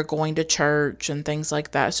see her going to church and things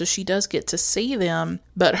like that, so she does get to see them,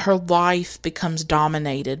 but her life becomes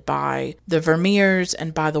dominated by the Vermeers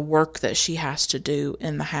and by the work that she has to do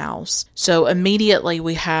in the house. So immediately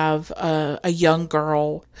we have a young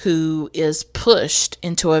girl who is pushed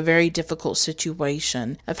into a very difficult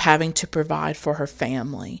situation of having to provide for her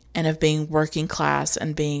family and of being working class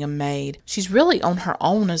and being a maid. She's really on her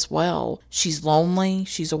own as well. She's lonely.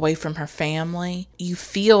 She's away from her family. You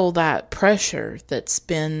feel that pressure that's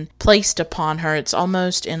been placed upon her. It's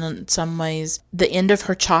almost in some ways the end of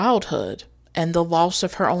her childhood and the loss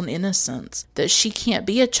of her own innocence, that she can't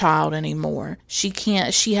be a child anymore. She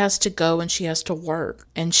has to go and she has to work,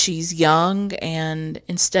 and she's young, and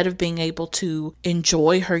instead of being able to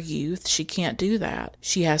enjoy her youth, she can't do that.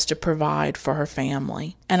 She has to provide for her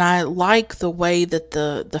family. And I like the way that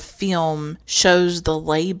the film shows the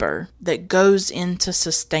labor that goes into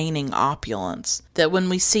sustaining opulence, that when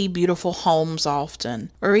we see beautiful homes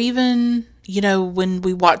often, or even when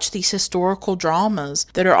we watch these historical dramas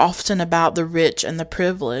that are often about the rich and the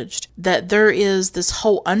privileged, that there is this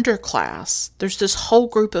whole underclass. There's this whole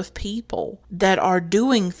group of people that are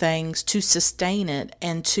doing things to sustain it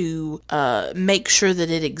and to make sure that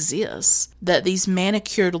it exists. that these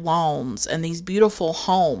manicured lawns and these beautiful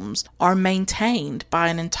homes are maintained by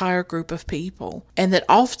an entire group of people, and that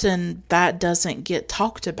often that doesn't get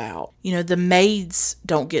talked about. The maids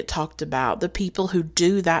don't get talked about. The people who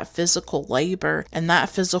do that physical labor and that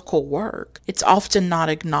physical work, it's often not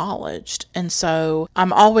acknowledged. And so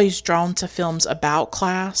I'm always drawn to films about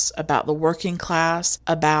class, about the working class,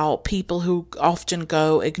 about people who often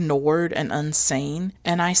go ignored and unseen.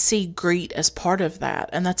 And I see Greet as part of that.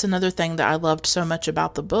 And that's another thing that I loved so much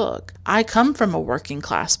about the book. I come from a working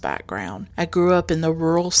class background. I grew up in the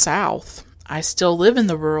rural South. I still live in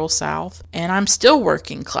the rural South, and I'm still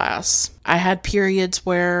working class. I had periods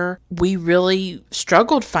where we really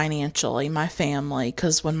struggled financially, my family,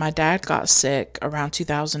 because when my dad got sick around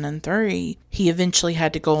 2003, he eventually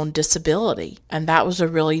had to go on disability, and that was a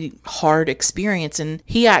really hard experience, and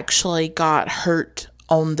he actually got hurt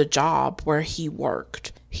on the job where he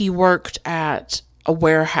worked. He worked at a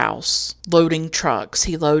warehouse loading trucks.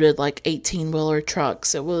 He loaded like 18-wheeler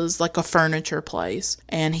trucks. It was like a furniture place,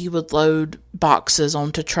 and he would load boxes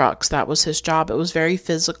onto trucks. That was his job. It was very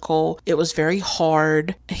physical. It was very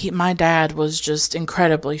hard. My dad was just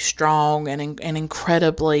incredibly strong and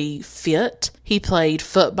incredibly fit. He played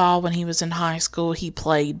football when he was in high school. He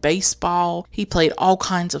played baseball. He played all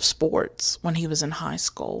kinds of sports when he was in high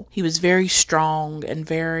school. He was very strong and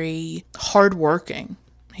very hardworking.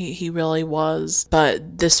 He really was.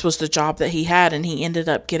 But this was the job that he had, and he ended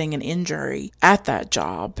up getting an injury at that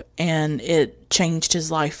job, and it changed his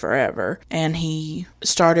life forever. And he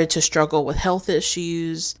started to struggle with health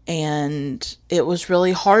issues, and it was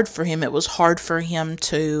really hard for him. It was hard for him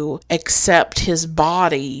to accept his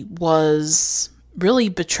body was really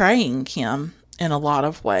betraying him in a lot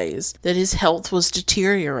of ways, that his health was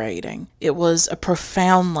deteriorating. It was a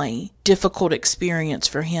profoundly difficult experience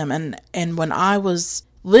for him. And when I was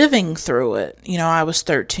living through it, I was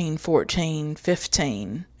 13, 14,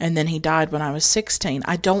 15, and then he died when I was 16.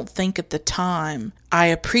 I don't think at the time I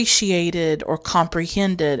appreciated or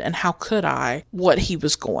comprehended, and how could I, what he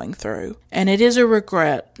was going through. And it is a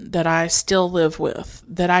regret that I still live with,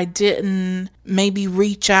 that I didn't maybe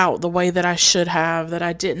reach out the way that I should have, that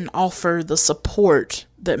I didn't offer the support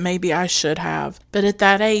that maybe I should have. But at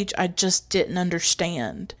that age, I just didn't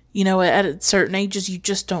understand. At certain ages, you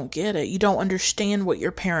just don't get it. You don't understand what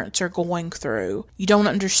your parents are going through. You don't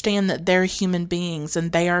understand that they're human beings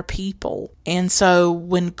and they are people. And so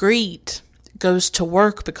when Greet goes to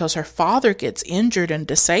work because her father gets injured and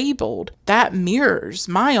disabled, that mirrors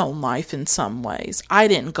my own life in some ways. I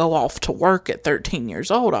didn't go off to work at 13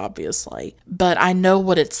 years old, obviously, but I know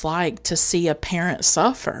what it's like to see a parent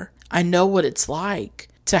suffer. I know what it's like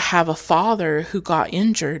to have a father who got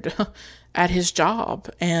injured at his job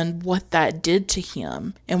and what that did to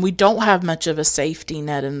him. And we don't have much of a safety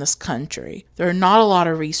net in this country. There are not a lot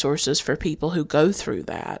of resources for people who go through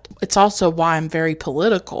that. It's also why I'm very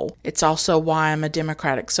political. It's also why I'm a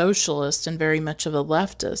democratic socialist and very much of a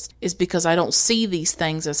leftist, is because I don't see these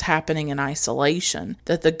things as happening in isolation,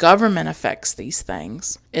 that the government affects these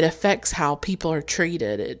things. It affects how people are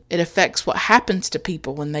treated. It affects what happens to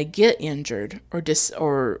people when they get injured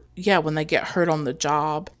when they get hurt on the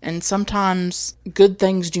job. And sometimes good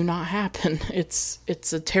things do not happen. It's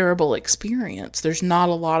a terrible experience. There's not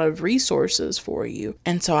a lot of resources for you.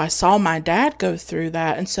 And so I saw my dad go through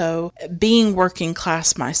that. And so being working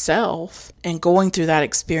class myself and going through that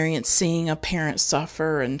experience, seeing a parent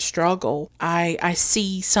suffer and struggle, I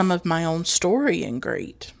see some of my own story in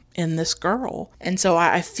Greet, in this girl. And so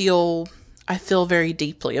I feel very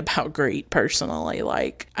deeply about Greet personally.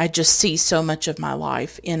 Like, I just see so much of my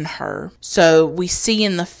life in her. So we see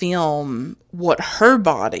in the film what her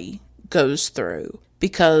body goes through,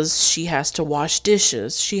 because she has to wash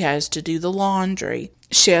dishes, she has to do the laundry,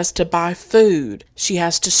 she has to buy food, she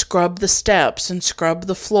has to scrub the steps and scrub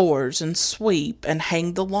the floors and sweep and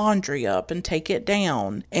hang the laundry up and take it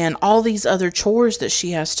down, and all these other chores that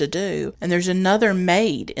she has to do. And there's another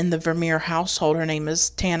maid in the Vermeer household. Her name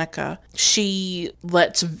is Tanika. She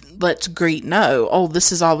lets Greet know, oh,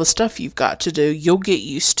 this is all the stuff you've got to do. You'll get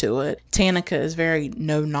used to it. Tanika is very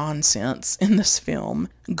no nonsense in this film.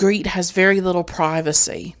 Greet has very little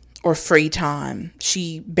privacy or free time.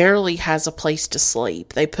 She barely has a place to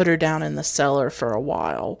sleep. They put her down in the cellar for a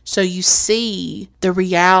while. So you see the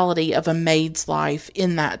reality of a maid's life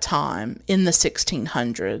in that time, in the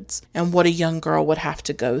 1600s, and what a young girl would have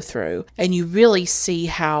to go through. And you really see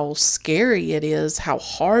how scary it is, how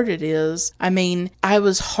hard it is. I mean, I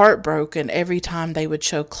was heartbroken every time they would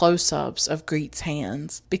show close-ups of Greet's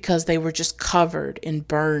hands, because they were just covered in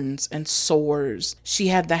burns and sores. She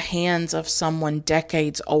had the hands of someone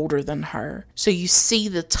decades older older than her. So you see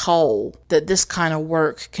the toll that this kind of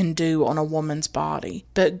work can do on a woman's body.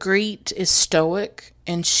 But Greet is stoic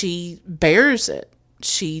and she bears it.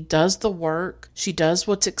 She does the work. She does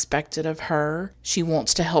what's expected of her. She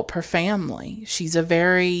wants to help her family. She's a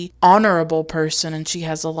very honorable person and she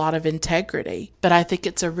has a lot of integrity. But I think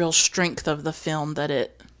it's a real strength of the film that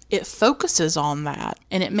it focuses on that.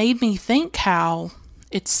 And it made me think how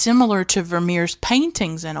it's similar to Vermeer's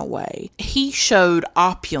paintings in a way. He showed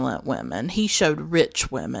opulent women. He showed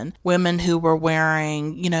rich women. Women who were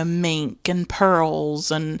wearing, mink and pearls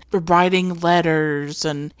and writing letters.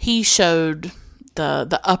 And he showed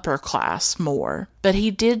the upper class more. But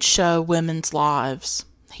he did show women's lives.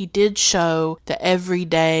 He did show the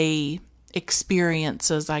everyday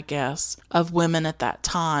experiences, I guess, of women at that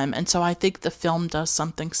time. And so I think the film does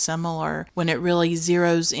something similar when it really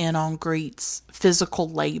zeroes in on Greet's physical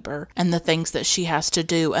labor and the things that she has to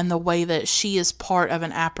do and the way that she is part of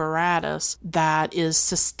an apparatus that is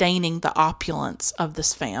sustaining the opulence of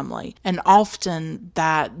this family. And often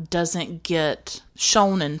that doesn't get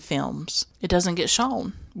shown in films. It doesn't get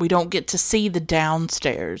shown. We don't get to see the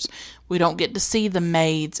downstairs. We don't get to see the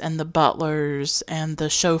maids and the butlers and the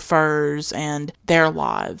chauffeurs and their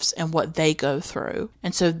lives and what they go through.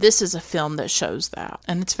 And so this is a film that shows that.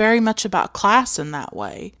 And it's very much about class in that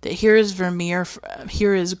way. That here is Vermeer,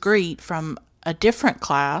 here is Greet from a different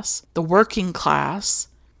class, the working class,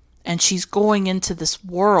 and she's going into this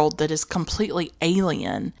world that is completely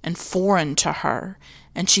alien and foreign to her.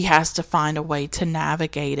 And she has to find a way to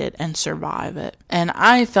navigate it and survive it. And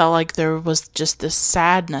I felt like there was just this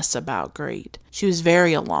sadness about Greet. She was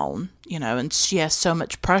very alone, and she has so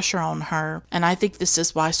much pressure on her. And I think this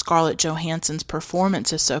is why Scarlett Johansson's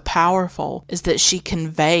performance is so powerful, is that she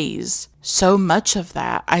conveys so much of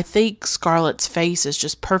that. I think Scarlett's face is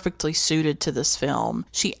just perfectly suited to this film.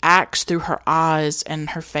 She acts through her eyes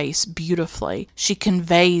and her face beautifully. She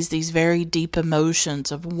conveys these very deep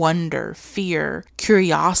emotions of wonder, fear,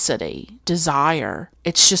 curiosity, desire.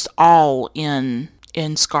 It's just all in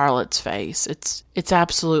Scarlett's face. It's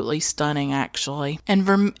absolutely stunning, actually.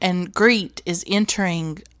 And Greet is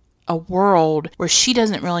entering a world where she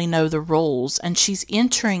doesn't really know the rules, and she's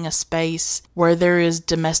entering a space where there is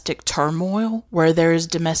domestic turmoil, where there is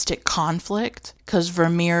domestic conflict, because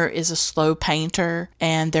Vermeer is a slow painter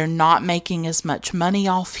and they're not making as much money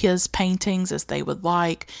off his paintings as they would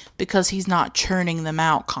like because he's not churning them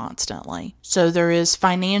out constantly. So there is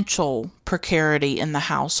financial precarity in the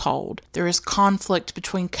household. There is conflict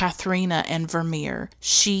between Katharina and Vermeer.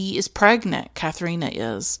 She is pregnant, Katharina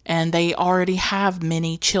is, and they already have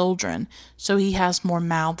many children, so he has more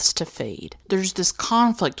mouths to feed. There's this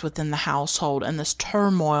conflict within the household and this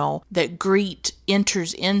turmoil that Greet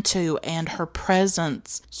enters into, and her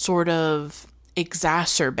presence sort of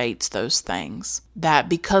exacerbates those things. That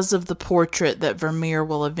because of the portrait that Vermeer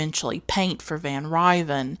will eventually paint for Van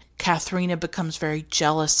Ryven, Katharina becomes very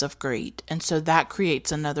jealous of Greet, and so that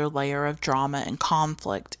creates another layer of drama and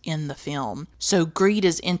conflict in the film. So Greet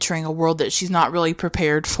is entering a world that she's not really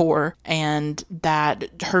prepared for, and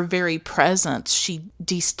that her very presence, she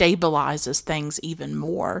destabilizes things even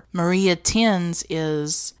more. Maria Tins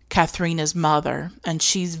is Katharina's mother, and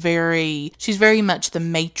she's very much the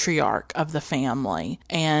matriarch of the family,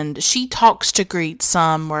 and she talks to Greet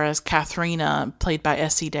some, whereas Katharina, played by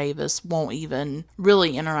Essie Davis, won't even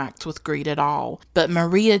really interact with Greet at all. But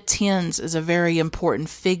Maria Tins is a very important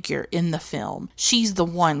figure in the film. She's the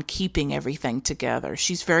one keeping everything together.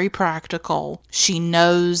 She's very practical. She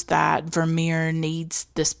knows that Vermeer needs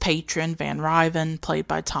this patron, Van Ryven, played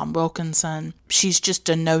by Tom Wilkinson. She's just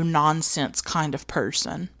a no-nonsense kind of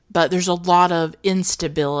person. But there's a lot of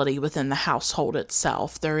instability within the household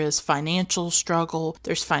itself. There is financial struggle.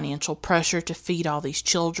 There's financial pressure to feed all these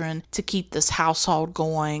children, to keep this household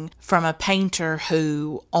going, from a painter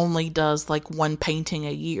who only does like one painting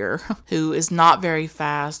a year, who is not very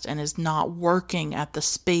fast and is not working at the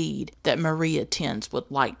speed that Maria Tins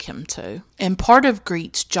would like him to. And part of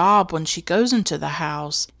Greet's job when she goes into the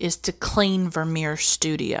house is to clean Vermeer's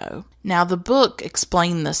studio. Now, the book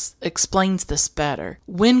explains this better.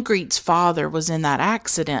 When Greet's father was in that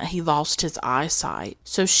accident, he lost his eyesight.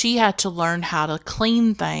 So she had to learn how to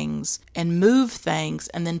clean things and move things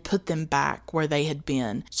and then put them back where they had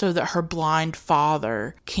been so that her blind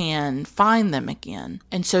father can find them again.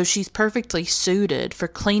 And so she's perfectly suited for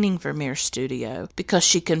cleaning Vermeer's studio because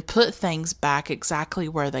she can put things back exactly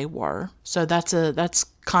where they were. So that's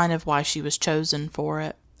kind of why she was chosen for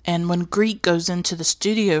it. And when Greet goes into the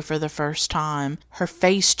studio for the first time, her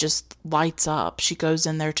face just lights up. She goes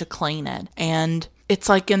in there to clean it. And it's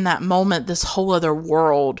like in that moment, this whole other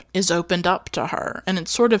world is opened up to her. And it's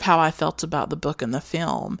sort of how I felt about the book and the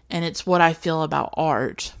film. And it's what I feel about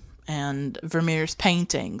art and Vermeer's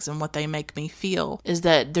paintings, and what they make me feel is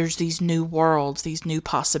that there's these new worlds, these new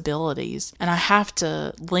possibilities. And I have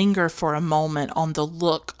to linger for a moment on the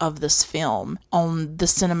look of this film, on the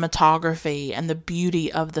cinematography and the beauty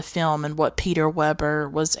of the film and what Peter Weber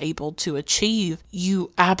was able to achieve.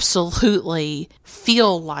 You absolutely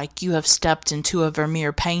feel like you have stepped into a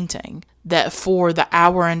Vermeer painting. That for the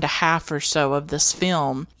hour and a half or so of this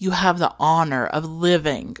film, you have the honor of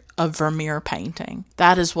living a Vermeer painting.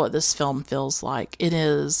 That is what this film feels like. It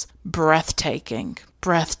is breathtaking.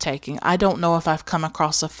 I don't know if I've come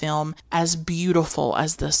across a film as beautiful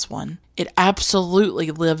as this one. It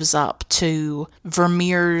absolutely lives up to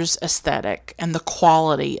Vermeer's aesthetic and the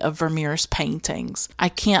quality of Vermeer's paintings. I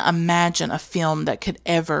can't imagine a film that could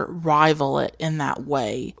ever rival it in that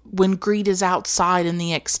way. When Greet is outside in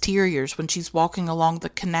the exteriors, when she's walking along the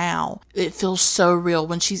canal, it feels so real.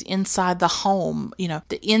 When she's inside the home,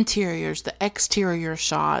 the interiors, the exterior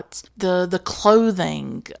shots, the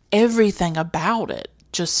clothing, everything about it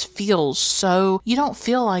just feels so, you don't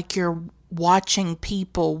feel like you're watching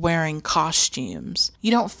people wearing costumes.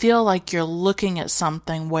 You don't feel like you're looking at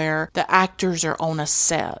something where the actors are on a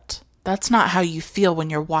set. That's not how you feel when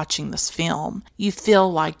you're watching this film. You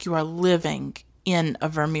feel like you are living in a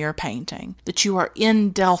Vermeer painting, that you are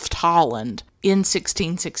in Delft, Holland in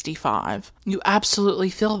 1665. You absolutely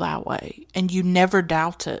feel that way, and you never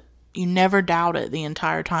doubt it. You never doubt it the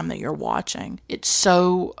entire time that you're watching. It's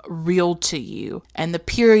so real to you. And the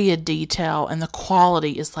period detail and the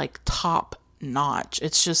quality is like top notch.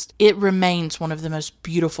 It remains one of the most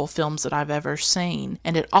beautiful films that I've ever seen.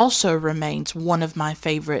 And it also remains one of my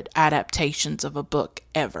favorite adaptations of a book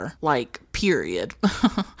ever. Like, period.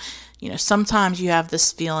 Sometimes you have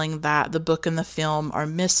this feeling that the book and the film are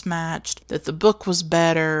mismatched, that the book was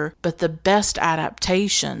better, but the best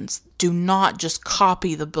adaptations do not just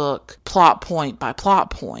copy the book plot point by plot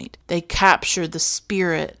point. They capture the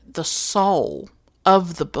spirit, the soul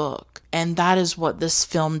of the book. And that is what this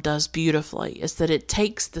film does beautifully, is that it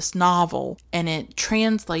takes this novel and it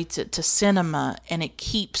translates it to cinema, and it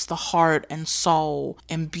keeps the heart and soul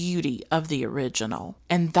and beauty of the original.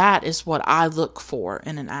 And that is what I look for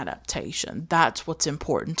in an adaptation. That's what's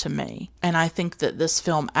important to me. And I think that this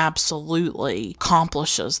film absolutely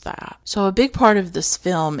accomplishes that. So a big part of this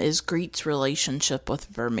film is Greet's relationship with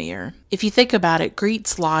Vermeer. If you think about it,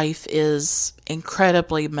 Greet's life is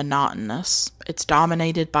incredibly monotonous. It's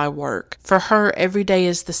dominated by work. For her, every day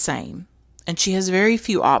is the same. And she has very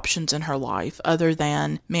few options in her life other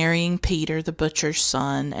than marrying Peter, the butcher's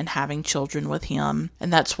son, and having children with him.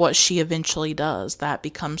 And that's what she eventually does. That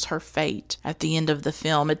becomes her fate at the end of the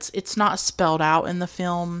film. It's not spelled out in the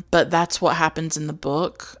film, but that's what happens in the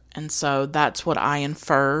book. And so that's what I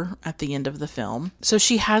infer at the end of the film. So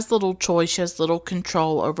she has little choice, she has little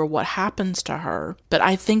control over what happens to her. But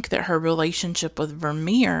I think that her relationship with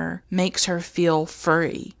Vermeer makes her feel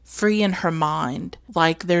free in her mind.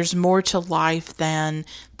 Like there's more to life than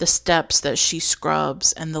the steps that she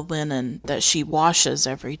scrubs and the linen that she washes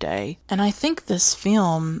every day. And I think this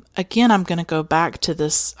film, again, I'm going to go back to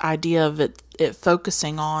this idea of it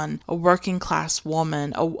focusing on a working class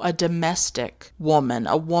woman, a domestic woman,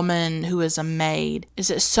 a woman who is a maid, is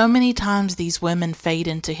that so many times these women fade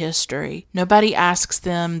into history. Nobody asks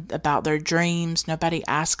them about their dreams. Nobody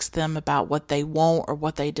asks them about what they want or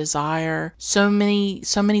what they desire. So many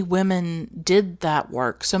women did that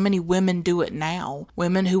work. So many women do it now.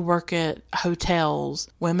 Women who work at hotels,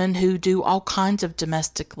 women who do all kinds of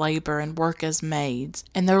domestic labor and work as maids,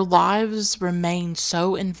 and their lives remain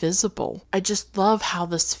so invisible. I just love how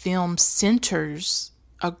this film centers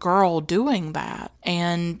a girl doing that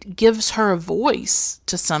and gives her a voice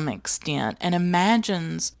to some extent and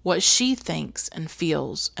imagines what she thinks and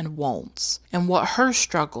feels and wants and what her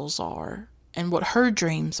struggles are and what her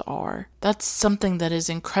dreams are. That's something that is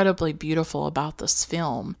incredibly beautiful about this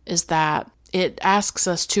film, is that it asks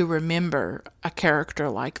us to remember a character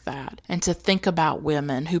like that and to think about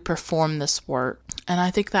women who perform this work. And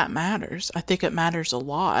I think that matters. I think it matters a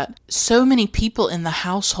lot. So many people in the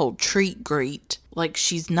household treat Greet like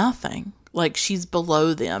she's nothing, like she's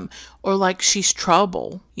below them, or like she's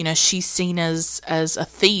trouble. She's seen as a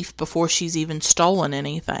thief before she's even stolen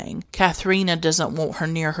anything. Katharina doesn't want her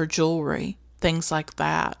near her jewelry. Things like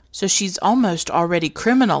that. So she's almost already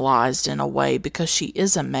criminalized in a way because she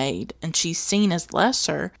is a maid and she's seen as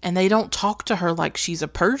lesser, and they don't talk to her like she's a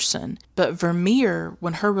person. But Vermeer,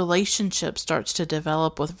 when her relationship starts to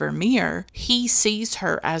develop with Vermeer, he sees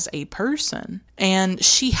her as a person. And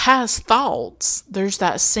she has thoughts. There's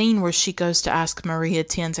that scene where she goes to ask Maria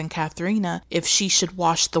Tins and Katharina if she should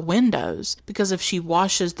wash the windows, because if she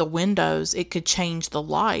washes the windows, it could change the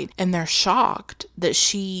light. And they're shocked that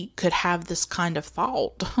she could have this kind of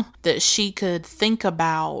thought, that she could think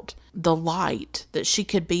about the light, that she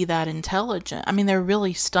could be that intelligent. I mean, they're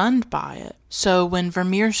really stunned by it. So when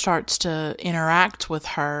Vermeer starts to interact with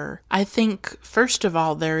her, I think, first of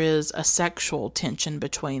all, there is a sexual tension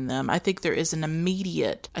between them. I think there is an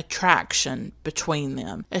immediate attraction between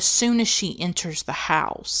them. As soon as she enters the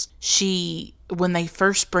house, when they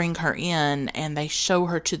first bring her in and they show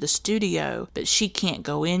her to the studio, but she can't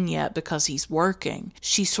go in yet because he's working,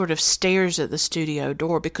 she sort of stares at the studio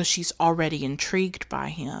door because she's already intrigued by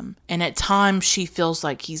him. And at times she feels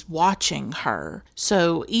like he's watching her.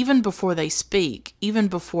 So even before they speak, even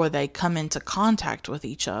before they come into contact with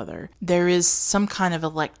each other, there is some kind of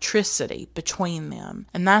electricity between them.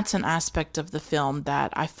 And that's an aspect of the film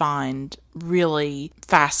that I find really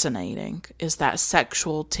fascinating, is that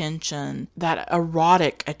sexual tension, that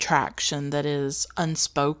erotic attraction that is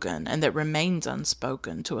unspoken and that remains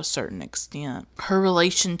unspoken to a certain extent. Her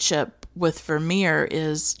relationship with Vermeer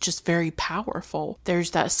is just very powerful.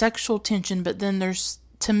 There's that sexual tension, but then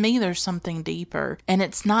to me, there's something deeper, and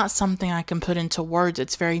it's not something I can put into words.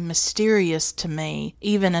 It's very mysterious to me,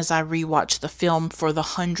 even as I rewatch the film for the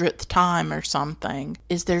 100th time or something,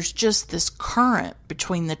 is there's just this current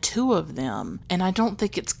between the two of them, and I don't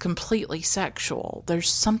think it's completely sexual.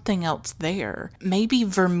 There's something else there. Maybe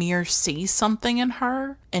Vermeer sees something in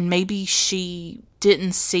her, and maybe she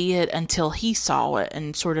didn't see it until he saw it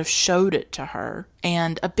and sort of showed it to her.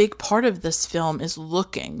 And a big part of this film is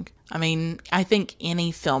looking. I mean, I think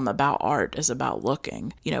any film about art is about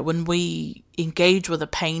looking. You know, when we engage with a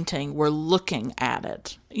painting, we're looking at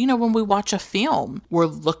it. You know, when we watch a film, we're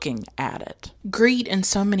looking at it. Greet, in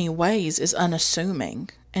so many ways, is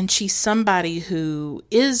unassuming. And she's somebody who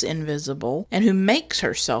is invisible and who makes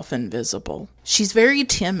herself invisible. She's very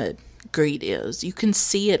timid. Greet is. You can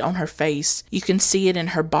see it on her face. You can see it in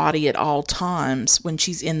her body at all times when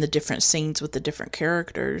she's in the different scenes with the different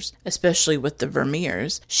characters, especially with the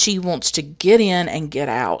Vermeers. She wants to get in and get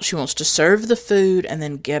out. She wants to serve the food and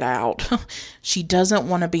then get out. She doesn't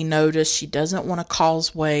want to be noticed. She doesn't want to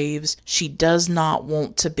cause waves. She does not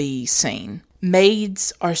want to be seen.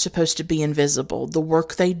 Maids are supposed to be invisible. The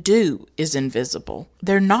work they do is invisible.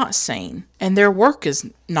 They're not seen, and their work is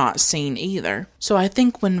not seen either. So I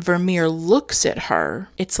think when Vermeer looks at her,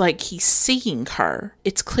 it's like he's seeing her.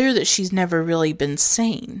 It's clear that she's never really been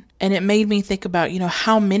seen. And it made me think about,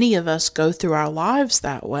 how many of us go through our lives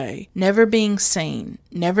that way, never being seen,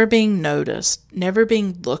 never being noticed, never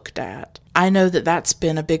being looked at. I know that that's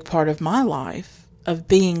been a big part of my life, of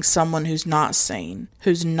being someone who's not seen,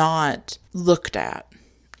 who's not looked at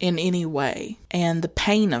in any way, and the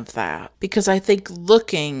pain of that. Because I think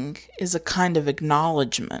looking is a kind of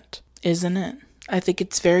acknowledgement, isn't it? I think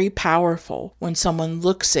it's very powerful when someone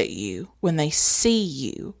looks at you, when they see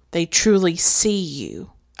you, they truly see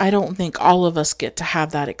you. I don't think all of us get to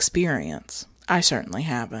have that experience. I certainly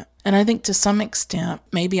haven't. And I think to some extent,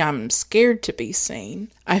 maybe I'm scared to be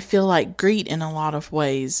seen. I feel like Greet in a lot of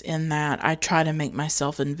ways, in that I try to make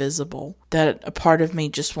myself invisible, that a part of me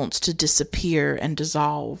just wants to disappear and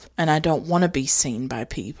dissolve, and I don't want to be seen by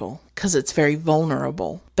people because it's very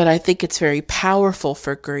vulnerable. But I think it's very powerful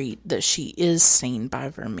for Greet that she is seen by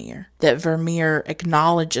Vermeer, that Vermeer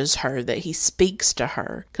acknowledges her, that he speaks to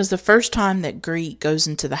her. Because the first time that Greet goes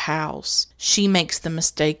into the house, she makes the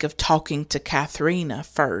mistake of talking to Katharina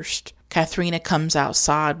first. Katharina comes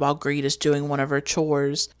outside while Greet is doing one of her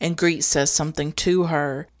chores, and Greet says something to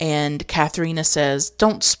her, and Katharina says,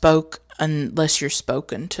 "Don't spoke unless you're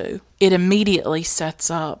spoken to." It immediately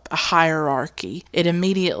sets up a hierarchy. It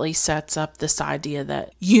immediately sets up this idea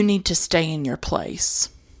that you need to stay in your place.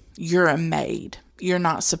 You're a maid. You're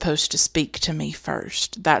not supposed to speak to me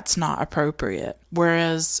first. That's not appropriate.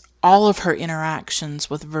 Whereas all of her interactions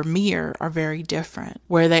with Vermeer are very different,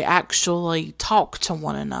 where they actually talk to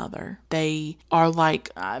one another. They are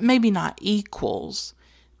like, maybe not equals,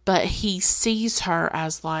 but he sees her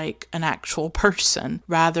as like an actual person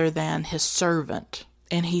rather than his servant.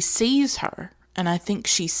 And he sees her. And I think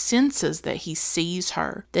she senses that he sees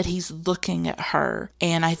her, that he's looking at her.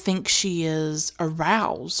 And I think she is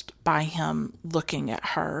aroused by him looking at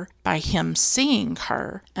her. by him seeing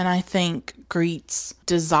her. And I think Greet's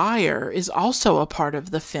desire is also a part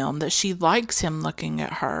of the film, that she likes him looking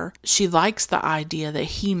at her. She likes the idea that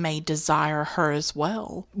he may desire her as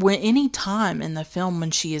well. When any time in the film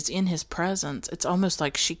when she is in his presence, it's almost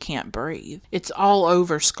like she can't breathe. It's all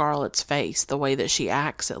over Scarlett's face, the way that she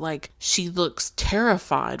acts it. Like, she looks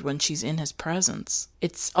terrified when she's in his presence.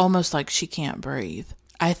 It's almost like she can't breathe.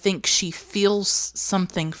 I think she feels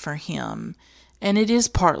something for him. And it is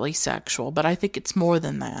partly sexual, but I think it's more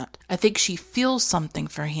than that. I think she feels something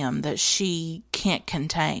for him that she can't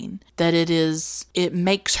contain. That it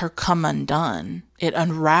makes her come undone. It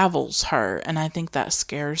unravels her, and I think that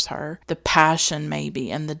scares her. The passion,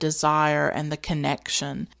 maybe, and the desire and the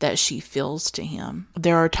connection that she feels to him.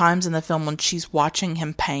 There are times in the film when she's watching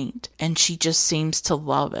him paint, and she just seems to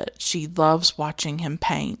love it. She loves watching him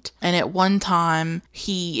paint. And at one time,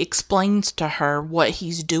 he explains to her what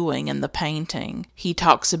he's doing in the painting. He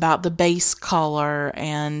talks about the base color,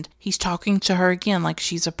 and he's talking to her again like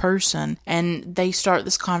she's a person. And they start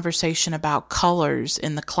this conversation about colors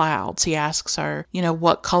in the clouds. He asks her,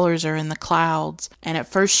 what colors are in the clouds? And at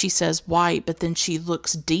first she says white, but then she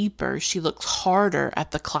looks deeper. She looks harder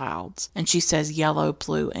at the clouds. And she says yellow,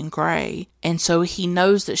 blue, and gray. And so he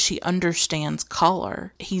knows that she understands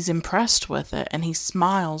color. He's impressed with it, and he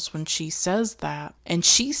smiles when she says that. And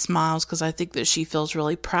she smiles because I think that she feels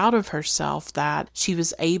really proud of herself that she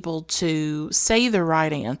was able to say the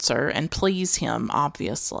right answer and please him,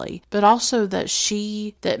 obviously. But also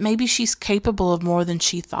that maybe she's capable of more than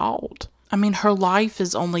she thought. I mean, her life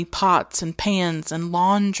is only pots and pans and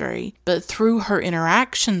laundry, but through her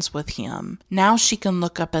interactions with him, now she can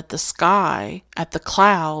look up at the sky, at the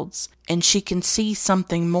clouds, and she can see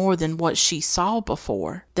something more than what she saw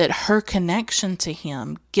before. That her connection to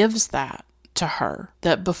him gives that to her.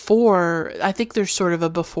 That before, I think there's sort of a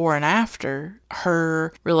before and after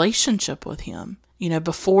her relationship with him.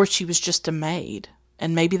 Before she was just a maid.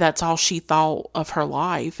 And maybe that's all she thought of her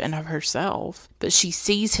life and of herself. But she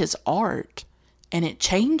sees his art, and it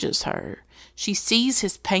changes her. She sees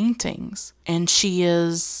his paintings, and she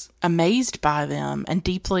is amazed by them and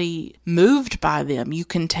deeply moved by them. You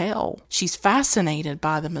can tell. She's fascinated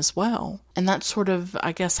by them as well. And that's sort of,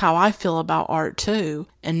 I guess, how I feel about art too.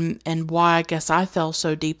 And why I guess I fell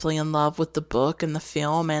so deeply in love with the book and the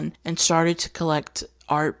film and started to collect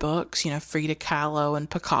art books, Frida Kahlo and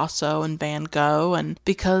Picasso and Van Gogh, and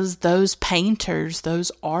because those painters,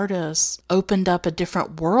 those artists opened up a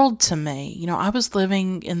different world to me. I was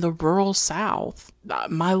living in the rural South.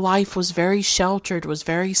 My life was very sheltered, was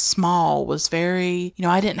very small, was very,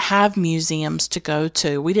 I didn't have museums to go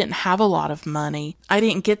to. We didn't have a lot of money. I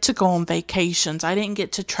didn't get to go on vacations. I didn't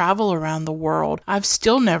get to travel around the world. I've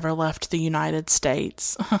still never left the United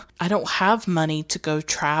States. I don't have money to go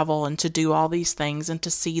travel and to do all these things and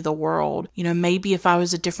to see the world. Maybe if I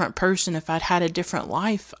was a different person, if I'd had a different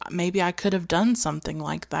life, maybe I could have done something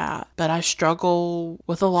like that. But I struggle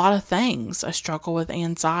with a lot of things. I struggle with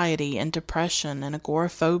anxiety and depression and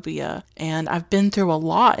agoraphobia, and I've been through a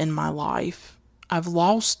lot in my life. I've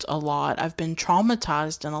lost a lot. I've been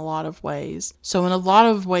traumatized in a lot of ways. So in a lot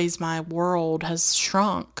of ways, my world has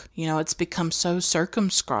shrunk. It's become so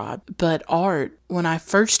circumscribed. But art, when I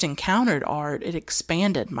first encountered art, it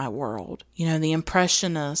expanded my world. The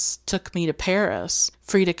Impressionists took me to Paris.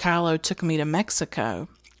 Frida Kahlo took me to Mexico.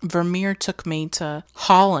 Vermeer took me to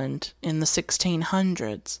Holland in the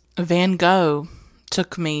 1600s. Van Gogh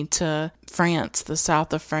took me to France, the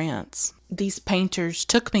south of France. These painters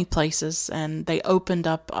took me places and they opened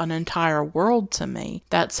up an entire world to me.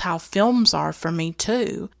 That's how films are for me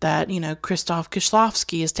too. That, Krzysztof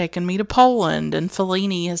Kieślowski has taken me to Poland, and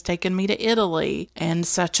Fellini has taken me to Italy, and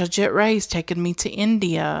Satyajit Ray's taken me to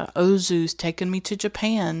India, Ozu's taken me to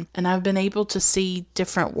Japan, and I've been able to see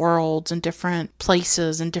different worlds and different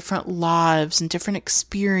places and different lives and different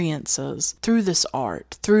experiences through this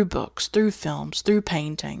art, through books, through films, through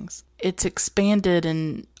paintings. It's expanded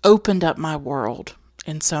and opened up my world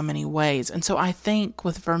in so many ways. And so I think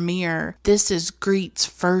with Vermeer, this is Greet's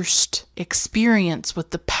first experience with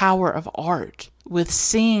the power of art, with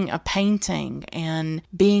seeing a painting and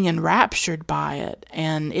being enraptured by it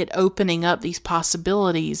and it opening up these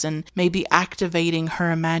possibilities and maybe activating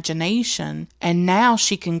her imagination. And now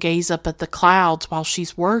she can gaze up at the clouds while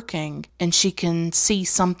she's working and she can see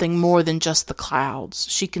something more than just the clouds.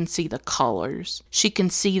 She can see the colors. She can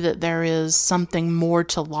see that there is something more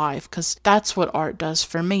to life, because that's what art does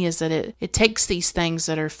for me, is that it takes these things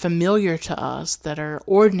that are familiar to us, that are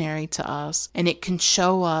ordinary to us, and it can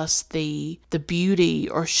show us the beauty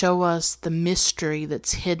or show us the mystery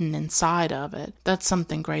that's hidden inside of it. That's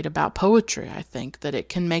something great about poetry, I think, that it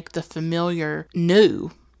can make the familiar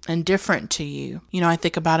new and different to you. I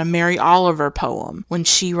think about a Mary Oliver poem when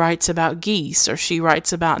she writes about geese or she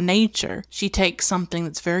writes about nature. She takes something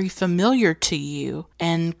that's very familiar to you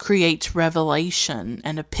and creates revelation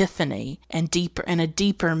and epiphany and a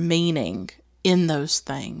deeper meaning in those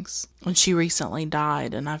things. And she recently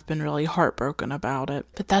died, and I've been really heartbroken about it.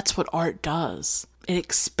 But that's what art does. It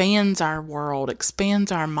expands our world,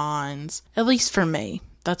 expands our minds, at least for me.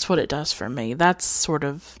 That's what it does for me. That's sort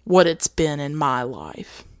of what it's been in my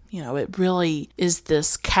life. It really is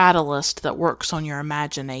this catalyst that works on your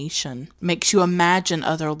imagination, makes you imagine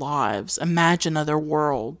other lives, imagine other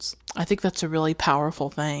worlds. I think that's a really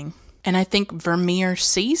powerful thing. And I think Vermeer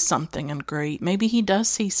sees something in Griet. Maybe he does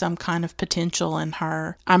see some kind of potential in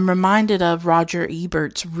her. I'm reminded of Roger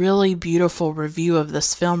Ebert's really beautiful review of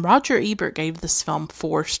this film. Roger Ebert gave this film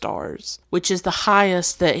 4 stars, which is the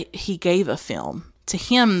highest that he gave a film. To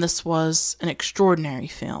him, this was an extraordinary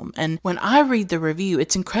film. And when I read the review,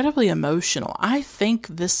 it's incredibly emotional. I think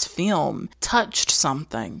this film touched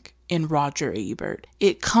something in Roger Ebert.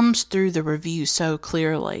 It comes through the review so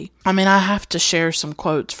clearly. I have to share some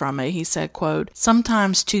quotes from it. He said, quote,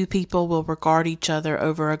 "Sometimes two people will regard each other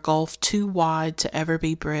over a gulf too wide to ever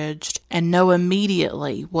be bridged and know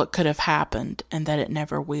immediately what could have happened and that it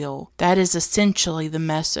never will. That is essentially the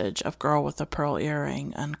message of Girl with a Pearl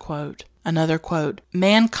Earring," unquote. Another quote,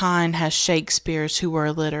 "Mankind has Shakespeares who were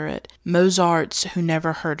illiterate, Mozarts who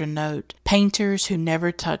never heard a note, painters who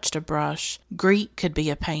never touched a brush. Griet could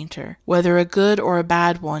be a painter. Whether a good or a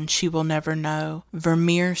bad one, she will never know.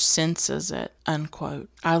 Vermeer senses it," unquote.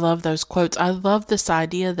 I love those quotes. I love this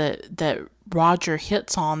idea that Roger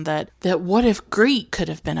hits on that what if Griet could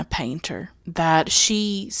have been a painter? That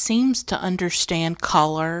she seems to understand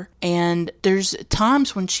color, and there's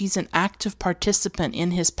times when she's an active participant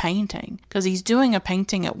in his painting, because he's doing a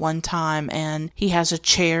painting at one time and he has a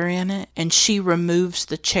chair in it and she removes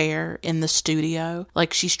the chair in the studio,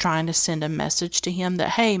 like she's trying to send a message to him that,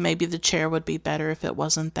 hey, maybe the chair would be better if it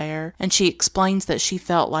wasn't there. And she explains that she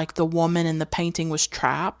felt like the woman in the painting was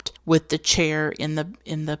trapped with the chair in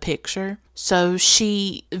the picture. So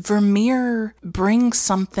Vermeer brings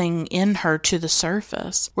something in her to the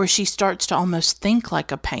surface where she starts to almost think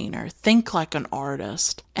like a painter, think like an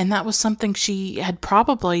artist. And that was something she had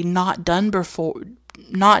probably not done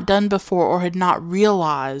before or had not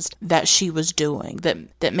realized that she was doing,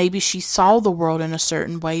 that maybe she saw the world in a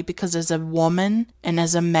certain way because as a woman and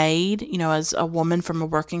as a maid, as a woman from a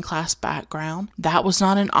working class background, that was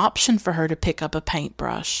not an option for her to pick up a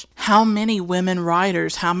paintbrush. How many women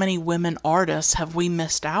writers, how many women artists have we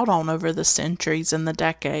missed out on over the centuries and the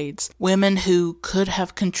decades? Women who could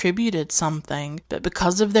have contributed something, but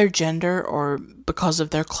because of their gender or because of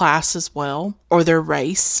their class as well, or their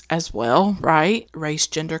race as well, right? Race,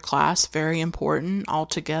 gender, class, very important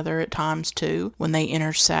altogether at times too, when they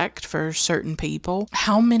intersect for certain people.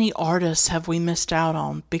 How many artists have we missed out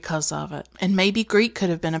on because of it? And maybe Griet could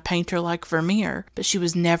have been a painter like Vermeer, but she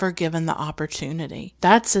was never given the opportunity.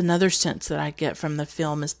 That's another sense that I get from the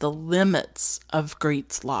film, is the limits of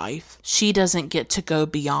Griet's life. She doesn't get to go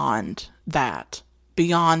beyond that,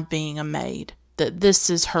 beyond being a maid. That this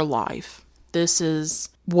is her life. This is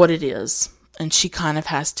what it is, and she kind of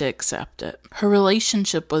has to accept it. Her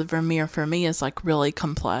relationship with Vermeer for me is really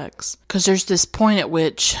complex, because there's this point at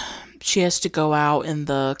which she has to go out in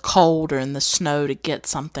the cold or in the snow to get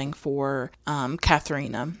something for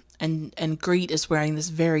Katharina. And Griet is wearing this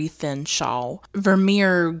very thin shawl.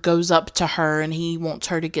 Vermeer goes up to her and he wants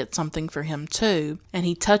her to get something for him too. And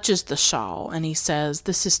he touches the shawl and he says,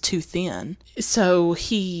 "This is too thin." So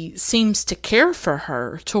he seems to care for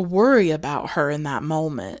her, to worry about her in that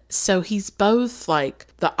moment. So he's both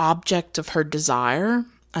the object of her desire.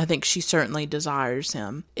 I think she certainly desires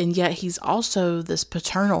him. And yet he's also this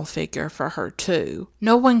paternal figure for her too.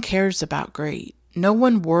 No one cares about Griet. No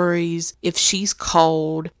one worries if she's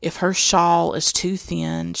cold, if her shawl is too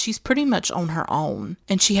thin. She's pretty much on her own,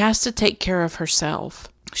 and she has to take care of herself.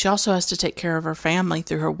 She also has to take care of her family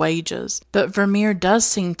through her wages. But Vermeer does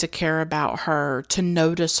seem to care about her, to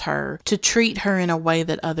notice her, to treat her in a way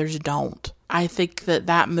that others don't. I think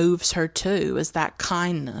that moves her too, is that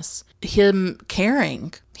kindness. Him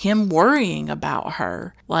caring, him worrying about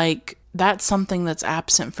her. That's something that's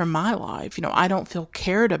absent from my life. I don't feel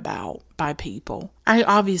cared about by people. I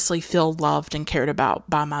obviously feel loved and cared about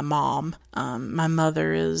by my mom. My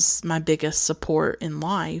mother is my biggest support in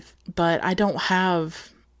life, but I don't have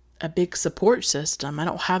a big support system. I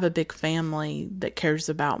don't have a big family that cares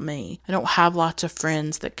about me. I don't have lots of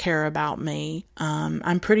friends that care about me.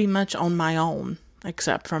 I'm pretty much on my own,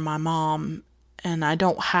 except for my mom. And I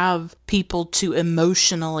don't have people to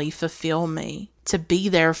emotionally fulfill me. to be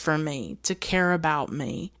there for me, to care about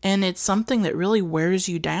me. And it's something that really wears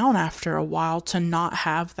you down after a while to not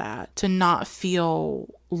have that, to not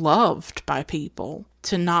feel loved by people,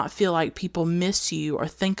 to not feel like people miss you or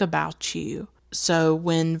think about you. So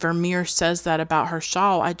when Vermeer says that about her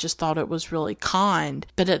shawl, I just thought it was really kind.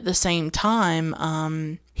 But at the same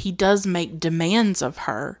time, he does make demands of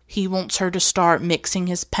her. He wants her to start mixing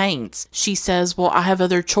his paints. She says, well, I have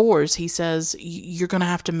other chores. He says, you're going to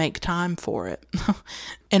have to make time for it.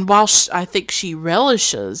 And while I think she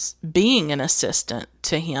relishes being an assistant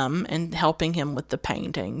to him and helping him with the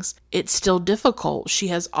paintings, it's still difficult. She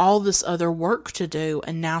has all this other work to do,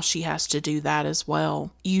 and now she has to do that as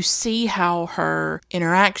well. You see how her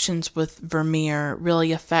interactions with Vermeer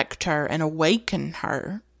really affect her and awaken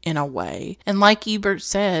her in a way. And like Ebert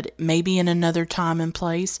said, maybe in another time and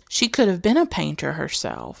place, she could have been a painter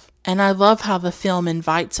herself. And I love how the film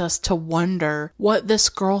invites us to wonder what this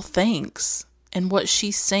girl thinks and what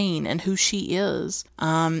she's seen and who she is.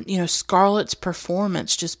 Scarlett's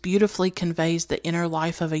performance just beautifully conveys the inner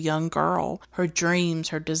life of a young girl, her dreams,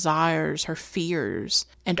 her desires, her fears,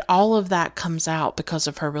 and all of that comes out because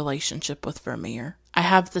of her relationship with Vermeer. I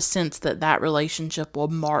have the sense that relationship will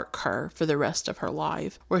mark her for the rest of her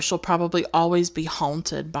life, where she'll probably always be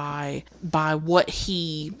haunted by what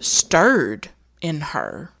he stirred in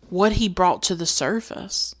her, what he brought to the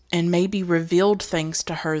surface, and maybe revealed things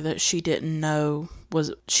to her that she didn't know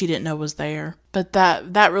was there. But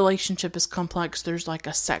that relationship is complex. There's like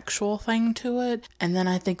a sexual thing to it, and then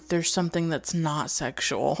I think there's something that's not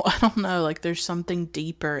sexual. I don't know, like there's something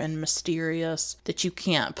deeper and mysterious that you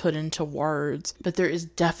can't put into words, but there is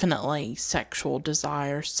definitely sexual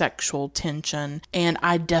desire, sexual tension, and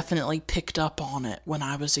I definitely picked up on it when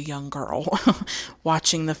I was a young girl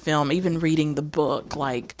watching the film, even reading the book,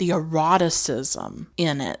 like the eroticism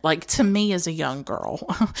in it, like to me as a young girl,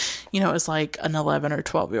 as like an 11 or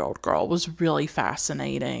 12-year-old girl, was really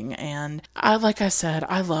fascinating. And like I said,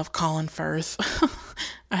 I love Colin Firth.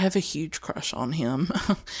 I have a huge crush on him.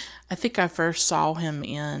 I think I first saw him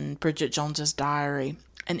in Bridget Jones's Diary.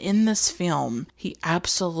 And in this film, he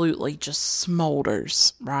absolutely just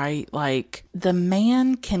smolders, right? Like, the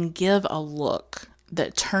man can give a look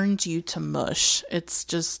that turns you to mush. It's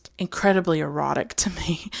just incredibly erotic to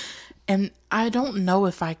me. And I don't know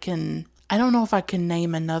if I can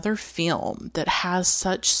name another film that has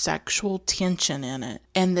such sexual tension in it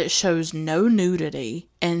and that shows no nudity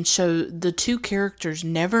and the two characters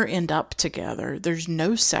never end up together. There's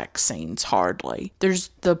no sex scenes, hardly. There's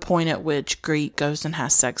the point at which Greet goes and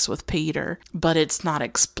has sex with Peter, but it's not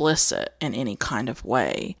explicit in any kind of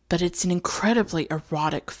way. But it's an incredibly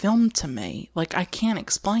erotic film to me. Like, I can't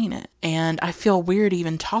explain it. And I feel weird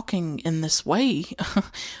even talking in this way.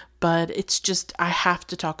 But it's just, I have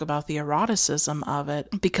to talk about the eroticism of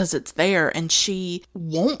it because it's there, and she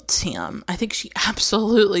wants him. I think she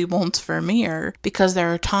absolutely wants Vermeer, because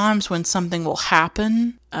there are times when something will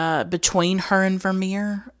happen between her and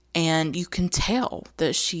Vermeer, and you can tell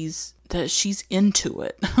that she's into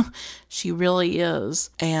it. She really is.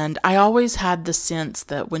 And I always had the sense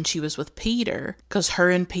that when she was with Peter, because her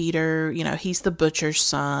and Peter, he's the butcher's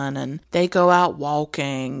son, and they go out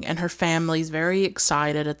walking, and her family's very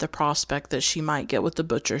excited at the prospect that she might get with the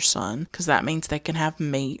butcher's son, because that means they can have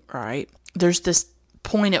meat, right? There's this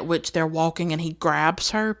point at which they're walking and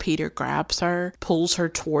Peter grabs her, pulls her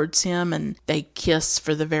towards him, and they kiss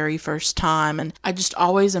for the very first time. And I just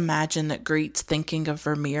always imagine that Greet's thinking of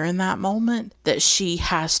Vermeer in that moment, that she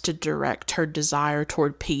has to direct her desire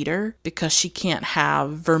toward Peter because she can't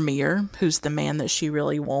have Vermeer, who's the man that she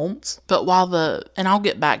really wants. But and I'll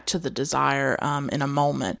get back to the desire in a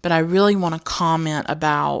moment, but I really want to comment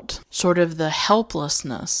about sort of the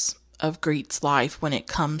helplessness of Greet's life when it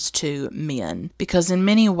comes to men, because in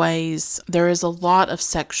many ways there is a lot of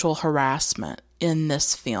sexual harassment in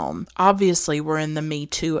this film. Obviously, we're in the Me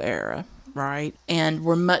Too era, right? And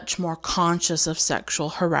we're much more conscious of sexual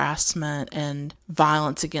harassment and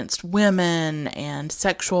violence against women and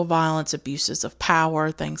sexual violence, abuses of power,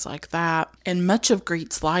 things like that. And much of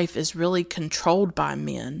Greet's life is really controlled by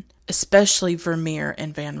men, especially Vermeer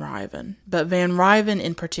and Van Ryven, but Van Ryven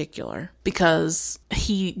in particular, because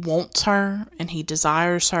he wants her and he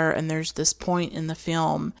desires her. And there's this point in the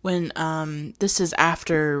film when this is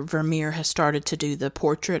after Vermeer has started to do the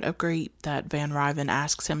portrait of Greet that Van Ryven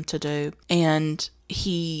asks him to do, and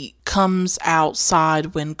he comes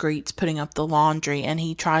outside when Greet's putting up the laundry and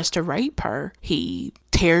he tries to rape her. He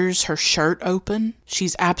tears her shirt open.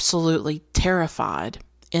 She's absolutely terrified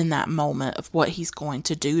in that moment of what he's going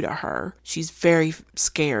to do to her. She's very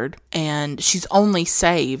scared, and she's only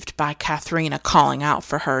saved by Katharina calling out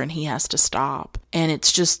for her, and he has to stop. And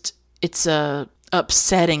it's just, it's a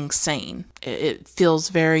upsetting scene. It feels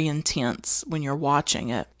very intense when you're watching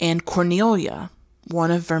it. And Cornelia,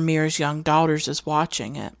 one of Vermeer's young daughters, is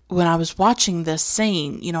watching it. When I was watching this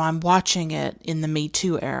scene, I'm watching it in the Me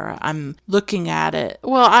Too era. I'm looking at it.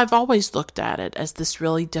 Well, I've always looked at it as this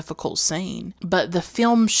really difficult scene. But the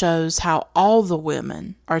film shows how all the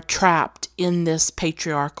women are trapped in this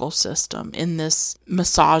patriarchal system, in this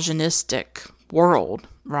misogynistic world,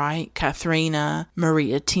 right? Katharina,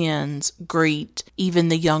 Maria Tins, Greet, even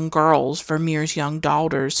the young girls, Vermeer's young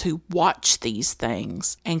daughters, who watch these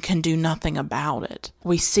things and can do nothing about it.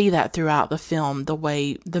 We see that throughout the film, the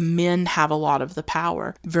way the men have a lot of the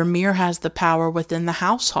power. Vermeer has the power within the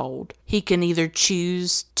household. He can either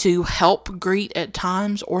choose to help Greet at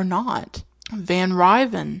times or not. Van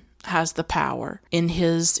Riven has the power in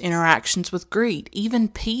his interactions with Greet. Even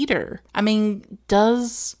Peter. I mean,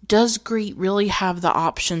 does Greet really have the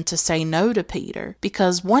option to say no to Peter?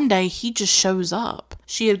 Because one day he just shows up.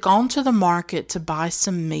 She had gone to the market to buy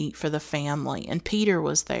some meat for the family, and Peter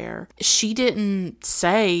was there. She didn't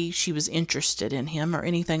say she was interested in him or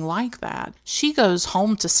anything like that. She goes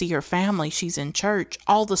home to see her family. She's in church.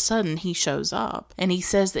 All of a sudden, he shows up, and he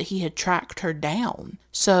says that he had tracked her down.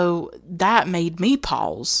 So that made me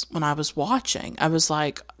pause when I was watching. I was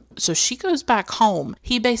like, so she goes back home.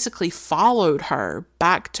 He basically followed her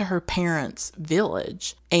back to her parents'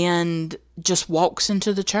 village and just walks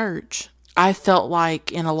into the church. I felt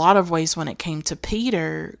like in a lot of ways when it came to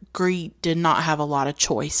Peter, Greet did not have a lot of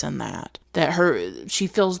choice in that. She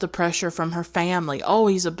feels the pressure from her family. Oh,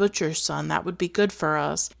 he's a butcher's son. That would be good for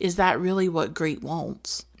us. Is that really what Greet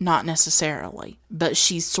wants? Not necessarily. But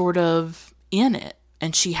she's sort of in it,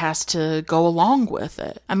 and she has to go along with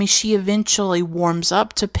it. I mean, she eventually warms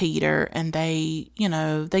up to Peter, and they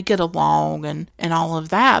get along and all of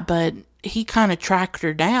that, but he kind of tracked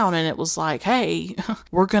her down, and it was like, hey,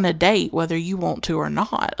 we're going to date whether you want to or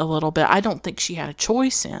not, a little bit. I don't think she had a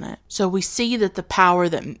choice in it. So we see that the power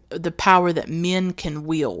that men can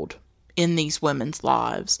wield in these women's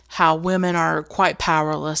lives, how women are quite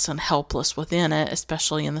powerless and helpless within it,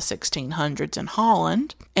 especially in the 1600s in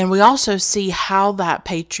Holland. And we also see how that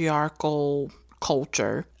patriarchal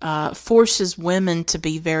culture forces women to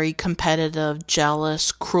be very competitive,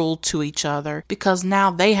 jealous, cruel to each other, because now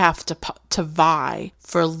they have to vie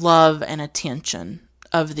for love and attention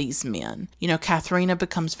of these men. Katharina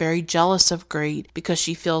becomes very jealous of Greet because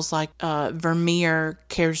she feels like Vermeer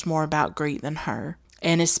cares more about Greet than her,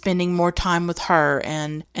 and is spending more time with her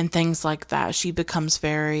and things like that. She becomes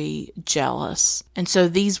very jealous. And so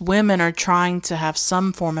these women are trying to have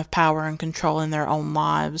some form of power and control in their own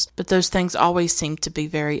lives, but those things always seem to be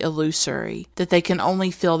very illusory, that they can only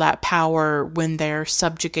feel that power when they're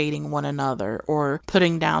subjugating one another or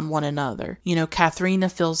putting down one another. Katharina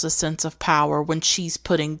feels a sense of power when she's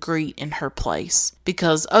putting Greet in her place,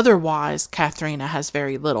 because otherwise Katharina has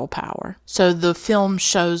very little power. So the film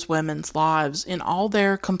shows women's lives in all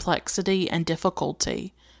their complexity and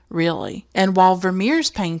difficulty, really. And while Vermeer's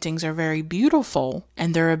paintings are very beautiful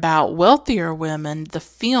and they're about wealthier women, the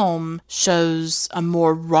film shows a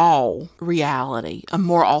more raw reality, a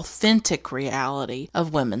more authentic reality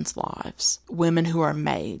of women's lives. Women who are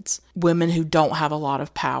maids, women who don't have a lot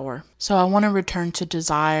of power. So I want to return to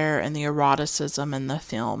desire and the eroticism in the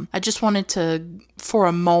film. I just wanted to, for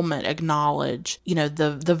a moment, acknowledge,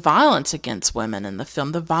 the violence against women in the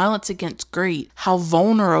film, the violence against Greet, how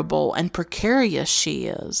vulnerable and precarious she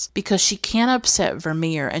is, because she can't upset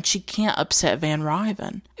Vermeer and she can't upset Van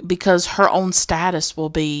Riven, because her own status will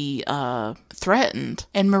be threatened.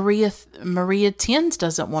 And Maria Tins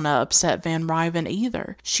doesn't want to upset Van Riven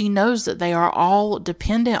either. She knows that they are all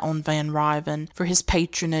dependent on Van Riven for his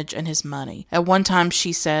patronage and his money. At one time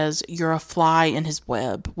she says, "You're a fly in his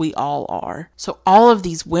web. We all are." So all of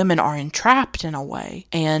these women are entrapped in a way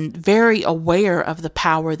and very aware of the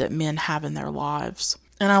power that men have in their lives.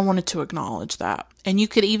 And I wanted to acknowledge that. And you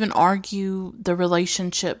could even argue the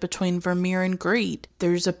relationship between Vermeer and Greet.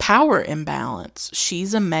 There's a power imbalance.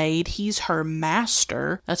 She's a maid. He's her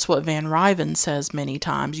master. That's what Van Riven says many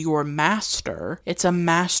times. Your master. It's a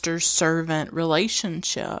master-servant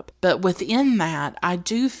relationship. But within that, I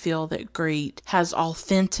do feel that Greet has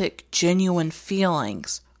authentic, genuine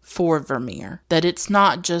feelings for Vermeer. That it's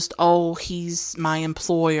not just, oh, he's my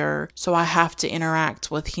employer, so I have to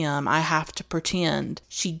interact with him. I have to pretend.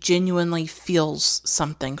 She genuinely feels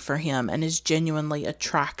something for him and is genuinely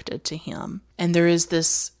attracted to him. And there is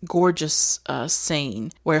this gorgeous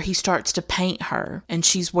scene where he starts to paint her, and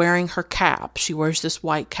she's wearing her cap. She wears this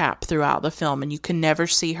white cap throughout the film, and you can never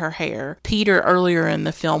see her hair. Peter, earlier in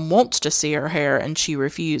the film, wants to see her hair, and she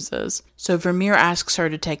refuses. So Vermeer asks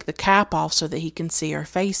her to take the cap off so that he can see her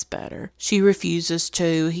face better. She refuses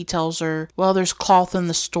to. He tells her, well, there's cloth in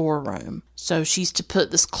the storeroom. So she's to put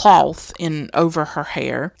this cloth in over her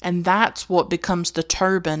hair, and that's what becomes the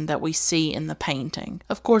turban that we see in the painting.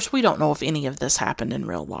 Of course, we don't know if any of this happened in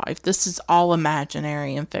real life. This is all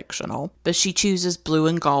imaginary and fictional, but she chooses blue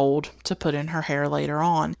and gold to put in her hair later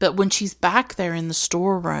on. But when she's back there in the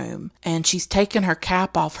storeroom and she's taken her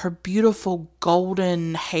cap off, her beautiful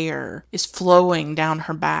golden hair is flowing down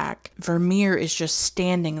her back. Vermeer is just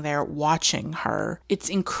standing there watching her. It's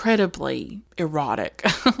incredibly erotic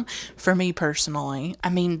for me personally. I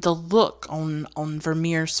mean, the look on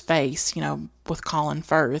Vermeer's face, with Colin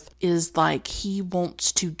Firth, is like he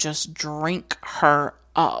wants to just drink her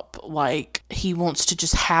up. Like he wants to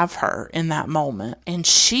just have her in that moment. And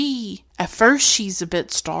at first she's a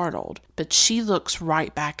bit startled, but she looks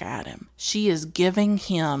right back at him. She is giving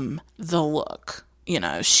him the look.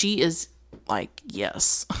 She is like,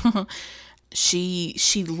 yes.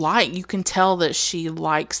 You can tell that she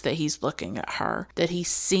likes that he's looking at her, that he's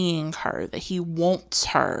seeing her, that he wants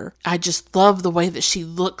her. I just love the way that she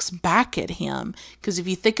looks back at him, because if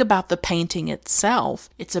you think about the painting itself,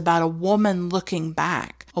 it's about a woman looking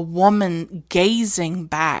back, a woman gazing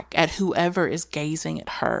back at whoever is gazing at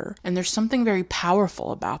her. And there's something very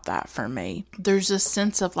powerful about that for me. There's a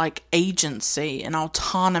sense of like agency and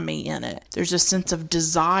autonomy in it. There's a sense of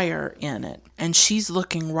desire in it. And she's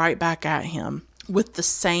looking right back at him with the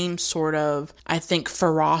same sort of, I think,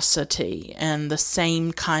 ferocity and the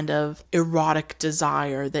same kind of erotic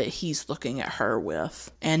desire that he's looking at her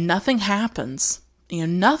with. And nothing happens.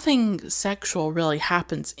 Nothing sexual really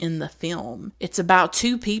happens in the film. It's about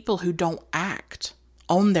two people who don't act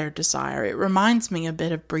on their desire. It reminds me a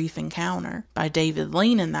bit of Brief Encounter by David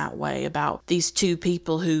Lean in that way, about these two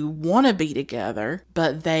people who want to be together,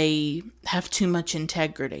 but they have too much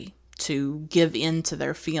integrity to give in to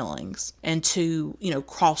their feelings and to,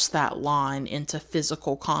 cross that line into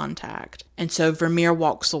physical contact. And so Vermeer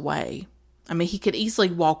walks away. I mean, he could easily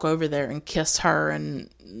walk over there and kiss her and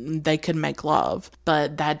they could make love,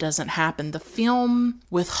 but that doesn't happen. The film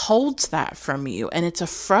withholds that from you, and it's a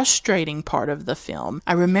frustrating part of the film.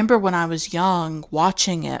 I remember when I was young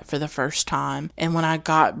watching it for the first time, and when I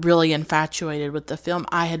got really infatuated with the film,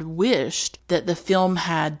 I had wished that the film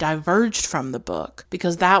had diverged from the book,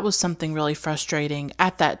 because that was something really frustrating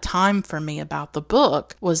at that time for me about the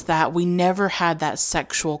book, was that we never had that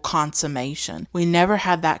sexual consummation. We never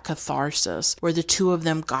had that catharsis where the two of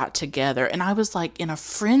them got together, and I was like in a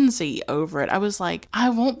frenzy over it. I was like,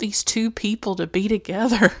 I want these two people to be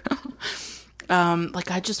together.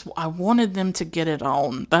 I wanted them to get it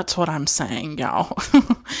on. That's what I'm saying, y'all.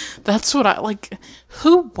 That's what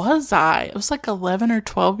who was I? I was like 11 or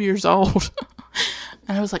 12 years old.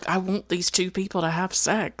 And I was like, I want these two people to have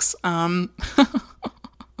sex. Oh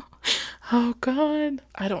God.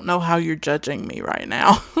 I don't know how you're judging me right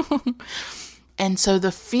now. And so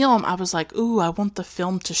the film, I was like, ooh, I want the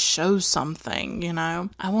film to show something,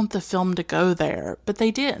 I want the film to go there. But they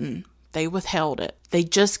didn't. They withheld it. They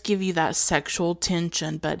just give you that sexual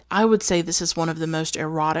tension. But I would say this is one of the most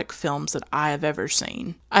erotic films that I have ever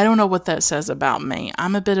seen. I don't know what that says about me.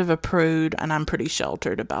 I'm a bit of a prude and I'm pretty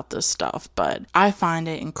sheltered about this stuff. But I find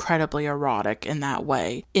it incredibly erotic in that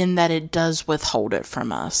way, in that it does withhold it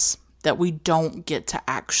from us. That we don't get to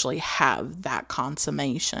actually have that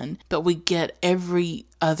consummation, but we get every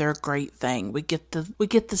other great thing. We get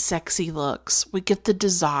the sexy looks. We get the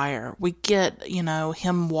desire. We get,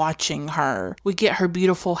 him watching her. We get her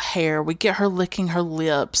beautiful hair. We get her licking her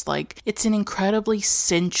lips. Like, it's an incredibly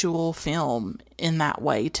sensual film in that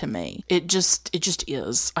way to me. It just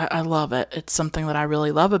is. I love it. It's something that I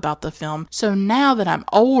really love about the film. So now that I'm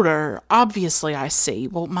older, obviously I see,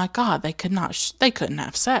 well, my God, they couldn't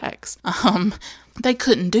have sex. They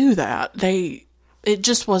couldn't do that. It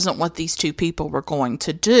just wasn't what these two people were going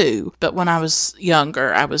to do. But when I was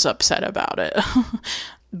younger, I was upset about it.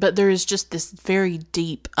 But there is just this very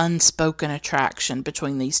deep, unspoken attraction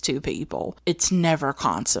between these two people. It's never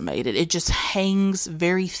consummated. It just hangs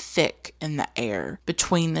very thick in the air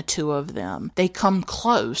between the two of them. They come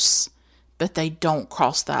close, but they don't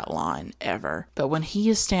cross that line ever. But when he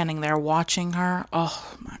is standing there watching her,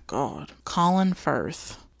 oh my God. Colin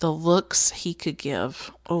Firth, the looks he could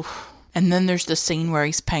give. Oh. And then there's the scene where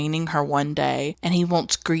he's painting her one day and he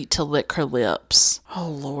wants Greet to lick her lips. Oh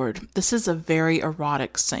Lord, this is a very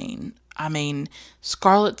erotic scene. I mean,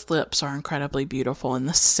 Scarlett's lips are incredibly beautiful in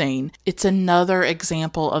this scene. It's another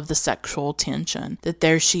example of the sexual tension, that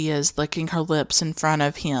there she is licking her lips in front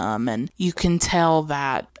of him, and you can tell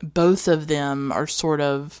that both of them are sort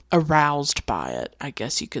of aroused by it, I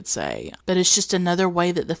guess you could say. But it's just another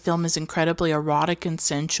way that the film is incredibly erotic and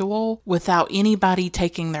sensual without anybody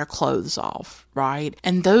taking their clothes off, right?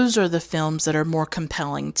 And those are the films that are more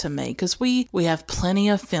compelling to me, because we have plenty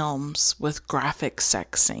of films with graphic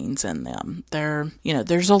sex scenes in them.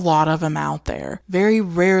 There's a lot of them out there. Very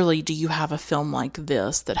rarely do you have a film like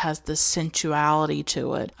this that has this sensuality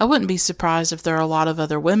to it. I wouldn't be surprised if there are a lot of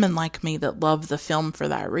other women like me that love the film for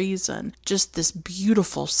that reason. Just this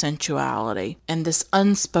beautiful sensuality and this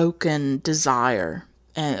unspoken desire,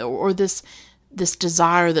 or this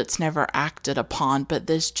desire that's never acted upon, but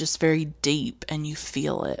this just very deep, and you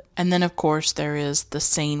feel it. And then, of course, there is the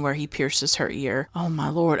scene where he pierces her ear. Oh my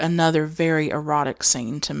Lord, another very erotic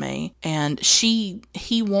scene to me. And he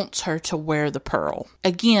wants her to wear the pearl.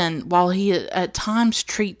 Again, while he at times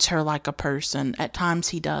treats her like a person, at times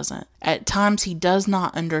he doesn't. At times he does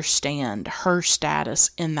not understand her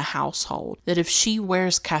status in the household. That if she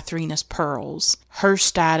wears Katharina's pearls, her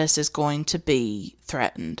status is going to be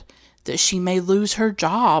threatened. That she may lose her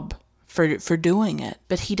job for doing it,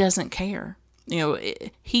 but he doesn't care.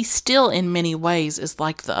 He still in many ways is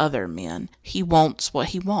like the other men. He wants what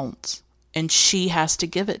he wants, and she has to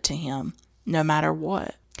give it to him no matter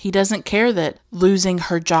what. He doesn't care that losing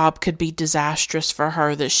her job could be disastrous for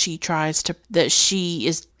her, that she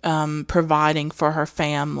is providing for her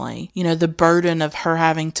family. The burden of her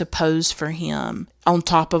having to pose for him on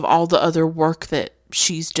top of all the other work that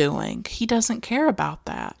she's doing. He doesn't care about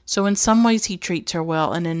that. So in some ways he treats her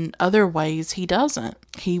well, and in other ways he doesn't.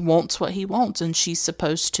 He wants what he wants, and she's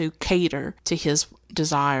supposed to cater to his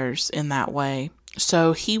desires in that way.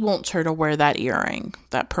 So he wants her to wear that earring,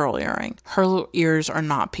 that pearl earring. Her ears are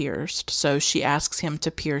not pierced, so she asks him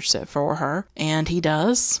to pierce it for her, and he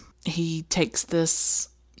does. He takes this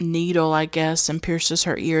needle, I guess, and pierces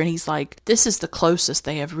her ear, and he's like, this is the closest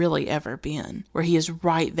they have really ever been, where he is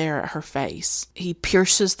right there at her face. He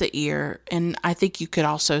pierces the ear, and I think you could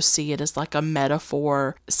also see it as like a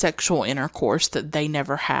metaphor, sexual intercourse that they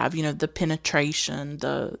never have, the penetration,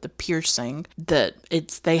 the piercing, that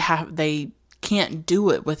they can't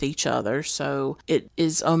do it with each other, so it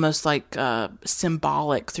is almost like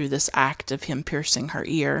symbolic through this act of him piercing her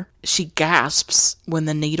ear. She gasps when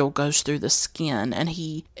the needle goes through the skin, and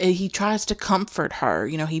he tries to comfort her.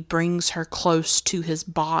 He brings her close to his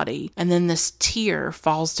body, and then this tear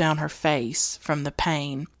falls down her face from the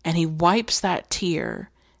pain, and he wipes that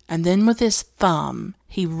tear, and then with his thumb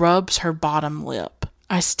he rubs her bottom lip.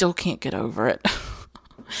 I still can't get over it.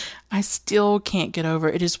 I still can't get over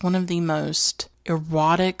it. It is one of the most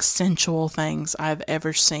erotic, sensual things I've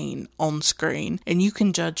ever seen on screen. And you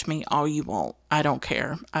can judge me all you want. I don't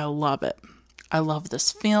care. I love it. I love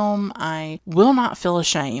this film. I will not feel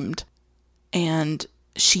ashamed. And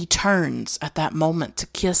she turns at that moment to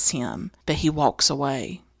kiss him, but he walks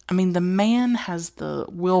away. I mean, the man has the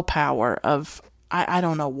willpower of, I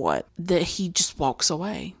don't know what, that he just walks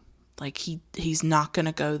away. Like he's not going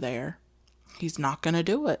to go there. He's not going to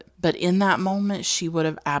do it. But in that moment, she would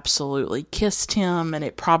have absolutely kissed him, and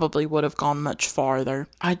it probably would have gone much farther.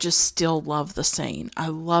 I just still love the scene. I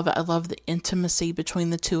love it. I love the intimacy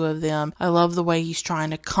between the two of them. I love the way he's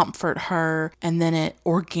trying to comfort her, and then it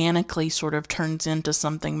organically sort of turns into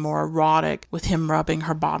something more erotic with him rubbing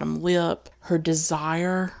her bottom lip. Her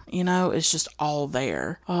desire, is just all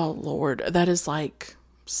there. Oh, Lord. That is like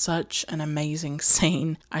such an amazing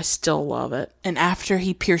scene. I still love it. And after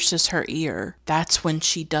he pierces her ear, that's when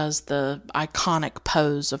she does the iconic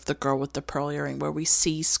pose of the girl with the pearl earring, where we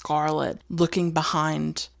see Scarlett looking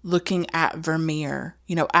at Vermeer,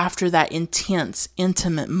 after that intense,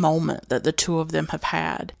 intimate moment that the two of them have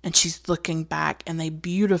had. And she's looking back, and they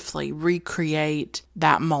beautifully recreate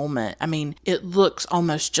that moment. I mean, it looks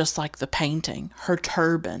almost just like the painting. Her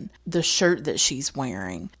turban, the shirt that she's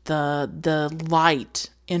wearing, the light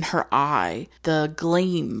in her eye, the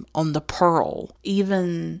gleam on the pearl,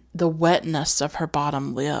 even the wetness of her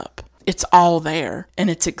bottom lip. It's all there, and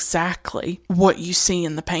it's exactly what you see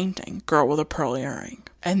in the painting, Girl with a Pearl Earring.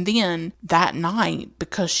 And then that night,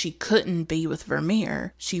 because she couldn't be with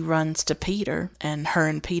Vermeer, she runs to Peter, and her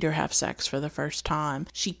and Peter have sex for the first time.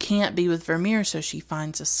 She can't be with Vermeer, so she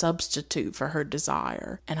finds a substitute for her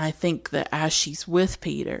desire. And I think that as she's with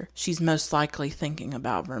Peter, she's most likely thinking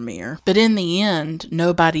about Vermeer. But in the end,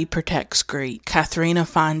 nobody protects Greet. Katharina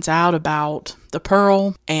finds out about the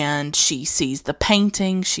pearl, and she sees the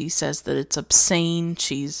painting. She says that it's obscene.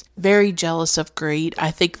 She's very jealous of Greet.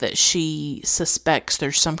 I think that she suspects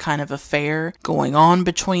there's some kind of affair going on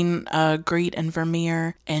between Greet and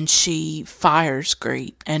Vermeer, and she fires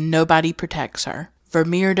Greet, and nobody protects her.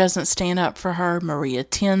 Vermeer doesn't stand up for her. Maria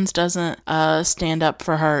Tins doesn't stand up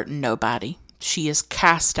for her. Nobody. She is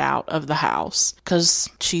cast out of the house because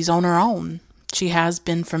she's on her own. She has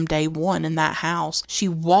been from day one in that house. She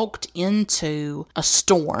walked into a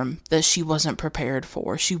storm that she wasn't prepared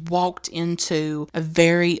for. She walked into a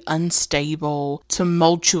very unstable,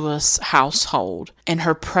 tumultuous household. And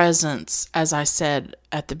her presence, as I said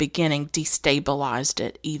at the beginning, destabilized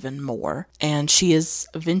it even more. And she is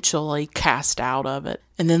eventually cast out of it.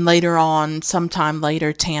 And then later on, sometime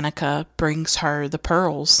later, Tanika brings her the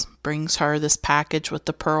pearls, brings her this package with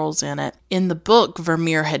the pearls in it. In the book,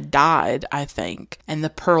 Vermeer had died, I think, and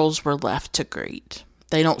the pearls were left to Greet.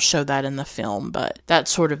 They don't show that in the film, but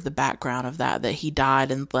that's sort of the background of that he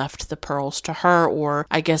died and left the pearls to her, or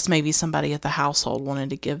I guess maybe somebody at the household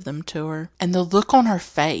wanted to give them to her. And the look on her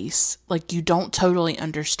face, like you don't totally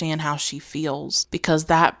understand how she feels, because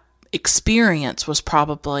that experience was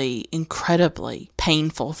probably incredibly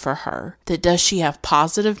painful for her. That does she have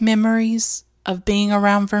positive memories of being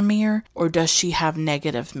around Vermeer, or does she have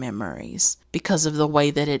negative memories because of the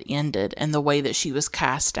way that it ended and the way that she was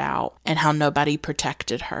cast out and how nobody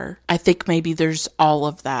protected her? I think maybe there's all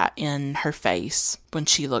of that in her face when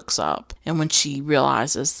she looks up and when she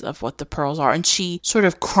realizes of what the pearls are, and she sort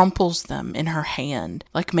of crumples them in her hand,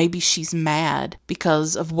 like maybe she's mad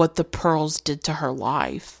because of what the pearls did to her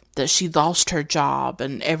life, that she lost her job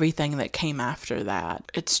and everything that came after that.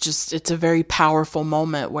 It's a very powerful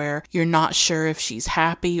moment where you're not sure if she's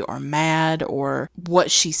happy or mad or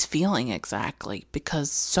what she's feeling exactly,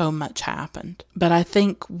 because so much happened. But I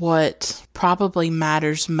think what probably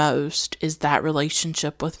matters most is that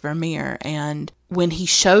relationship with Vermeer. And when he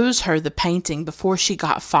shows her the painting before she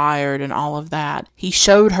got fired and all of that, he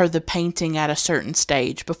showed her the painting at a certain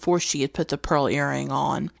stage before she had put the pearl earring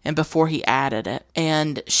on and before he added it.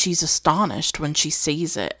 And she's astonished when she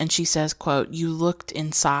sees it. And she says, quote, "You looked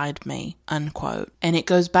inside me," unquote. And it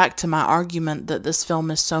goes back to my argument that this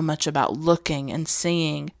film is so much about looking and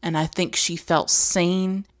seeing. And I think she felt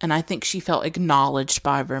seen, and I think she felt acknowledged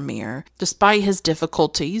by Vermeer. Despite his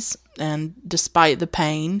difficulties, and despite the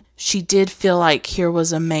pain, she did feel like here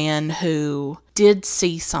was a man who did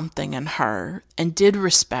see something in her and did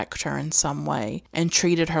respect her in some way and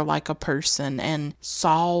treated her like a person and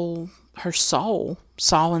saw her soul,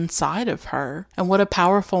 saw inside of her. And what a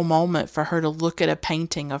powerful moment for her to look at a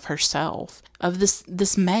painting of herself, of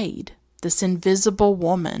this maid, this invisible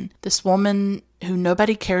woman, this woman who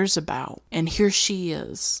nobody cares about. And here she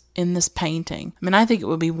is in this painting. I mean, I think it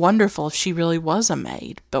would be wonderful if she really was a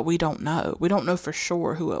maid, but we don't know. We don't know for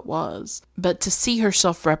sure who it was. But to see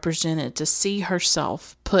herself represented, to see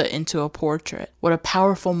herself put into a portrait, what a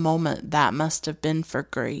powerful moment that must have been for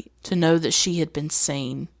Greet, to know that she had been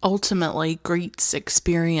seen. Ultimately, Greet's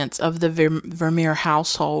experience of the Vermeer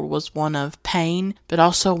household was one of pain, but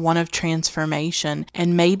also one of transformation.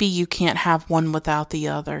 And maybe you can't have one without the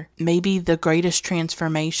other. Maybe the greatest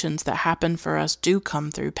transformations that happen for us do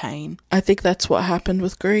come through pain. I think that's what happened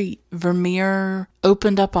with Greet. Vermeer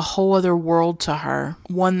opened up a whole other world to her,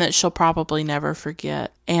 one that she'll probably never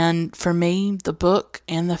forget. And for me, the book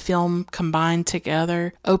and the film combined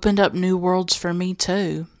together opened up new worlds for me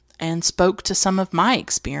too, and spoke to some of my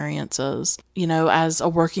experiences, as a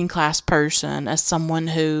working class person, as someone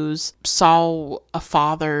who saw a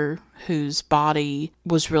father whose body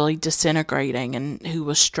was really disintegrating and who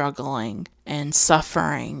was struggling and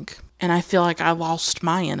suffering. And I feel like I lost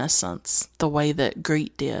my innocence the way that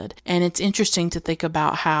Greet did. And it's interesting to think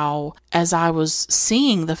about how, as I was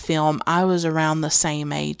seeing the film, I was around the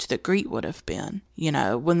same age that Greet would have been.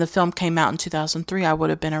 When the film came out in 2003, I would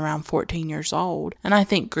have been around 14 years old. And I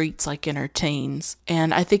think Greet's like in her teens.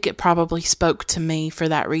 And I think it probably spoke to me for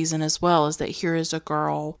that reason as well, is that here is a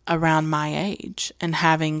girl around my age and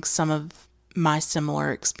having some of my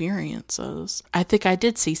similar experiences. I think I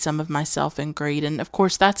did see some of myself in Greet, and of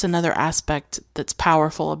course that's another aspect that's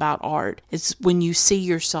powerful about art, is when you see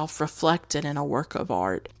yourself reflected in a work of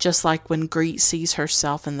art. Just like when Greet sees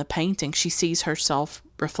herself in the painting, she sees herself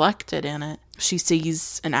reflected in it. She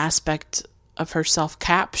sees an aspect of herself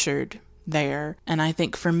captured there. And I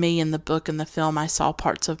think for me, in the book and the film, I saw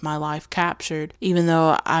parts of my life captured, even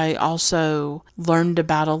though I also learned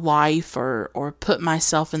about a life or put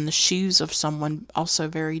myself in the shoes of someone also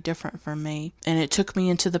very different from me. And it took me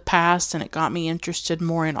into the past, and it got me interested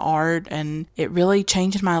more in art, and it really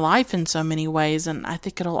changed my life in so many ways. And I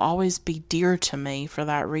think it'll always be dear to me for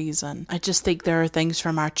that reason. I just think there are things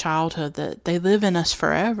from our childhood that they live in us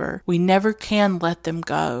forever. We never can let them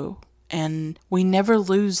go, and we never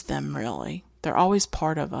lose them, really. They're always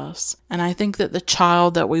part of us. And I think that the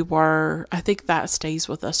child that we were, I think that stays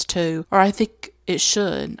with us too. Or I think it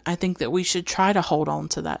should. I think that we should try to hold on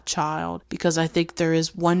to that child, because I think there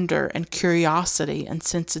is wonder and curiosity and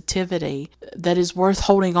sensitivity that is worth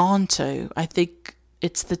holding on to. I think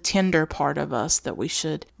it's the tender part of us that we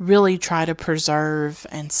should really try to preserve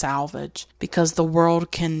and salvage, because the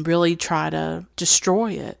world can really try to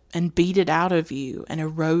destroy it and beat it out of you and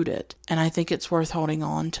erode it. And I think it's worth holding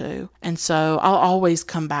on to. And so I'll always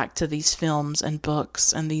come back to these films and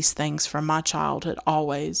books and these things from my childhood,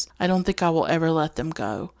 always. I don't think I will ever let them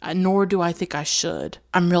go, nor do I think I should.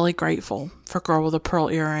 I'm really grateful for Girl with a Pearl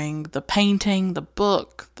Earring, the painting, the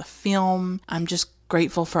book, the film. I'm just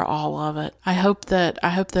grateful for all of it. I hope that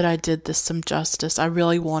I did this some justice. I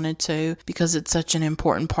really wanted to, because it's such an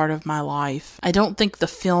important part of my life. I don't think the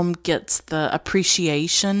film gets the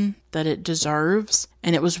appreciation that it deserves,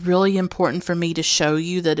 and it was really important for me to show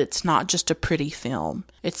you that it's not just a pretty film.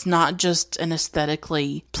 It's not just an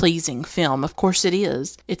aesthetically pleasing film. Of course it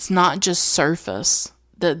is. It's not just surface.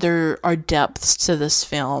 That there are depths to this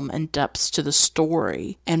film and depths to the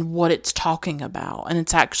story and what it's talking about. And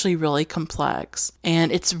it's actually really complex.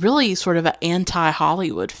 And it's really sort of an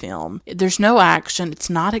anti-Hollywood film. There's no action. It's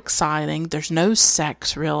not exciting. There's no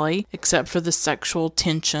sex, really, except for the sexual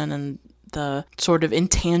tension and the sort of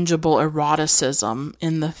intangible eroticism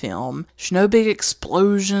in the film. There's no big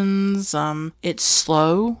explosions. It's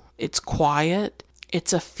slow. It's quiet.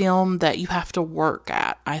 It's a film that you have to work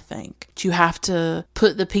at, I think. You have to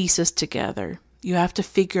put the pieces together. You have to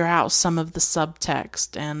figure out some of the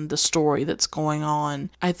subtext and the story that's going on.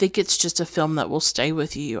 I think it's just a film that will stay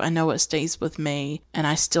with you. I know it stays with me, and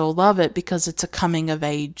I still love it because it's a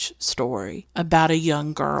coming-of-age story about a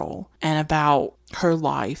young girl and about her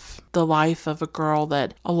life, the life of a girl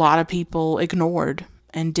that a lot of people ignored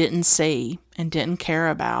and didn't see and didn't care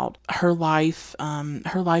about. Her life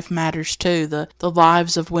matters too. The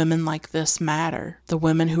lives of women like this matter. The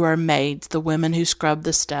women who are maids, the women who scrub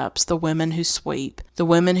the steps, the women who sweep, the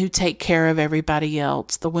women who take care of everybody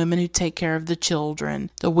else, the women who take care of the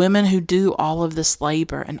children, the women who do all of this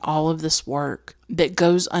labor and all of this work that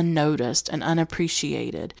goes unnoticed and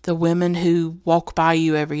unappreciated, the women who walk by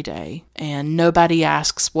you every day and nobody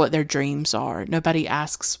asks what their dreams are, nobody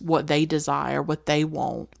asks what they desire, what they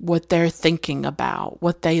want, what they're thinking about,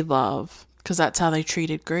 what they love, because that's how they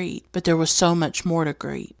treated Greet. But there was so much more to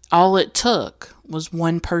Greet. All it took was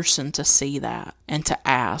one person to see that and to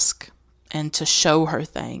ask and to show her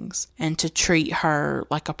things and to treat her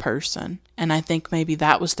like a person. And I think maybe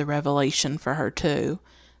that was the revelation for her too,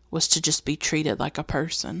 was to just be treated like a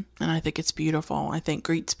person. And I think it's beautiful. I think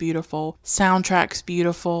Greet's beautiful. Soundtrack's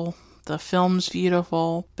beautiful. The film's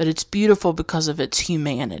beautiful. But it's beautiful because of its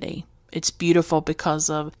humanity. It's beautiful because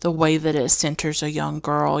of the way that it centers a young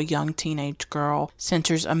girl, a young teenage girl,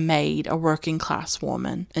 centers a maid, a working class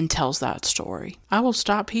woman, and tells that story. I will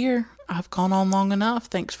stop here. I've gone on long enough.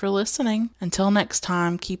 Thanks for listening. Until next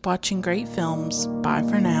time, keep watching great films. Bye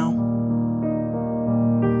for now.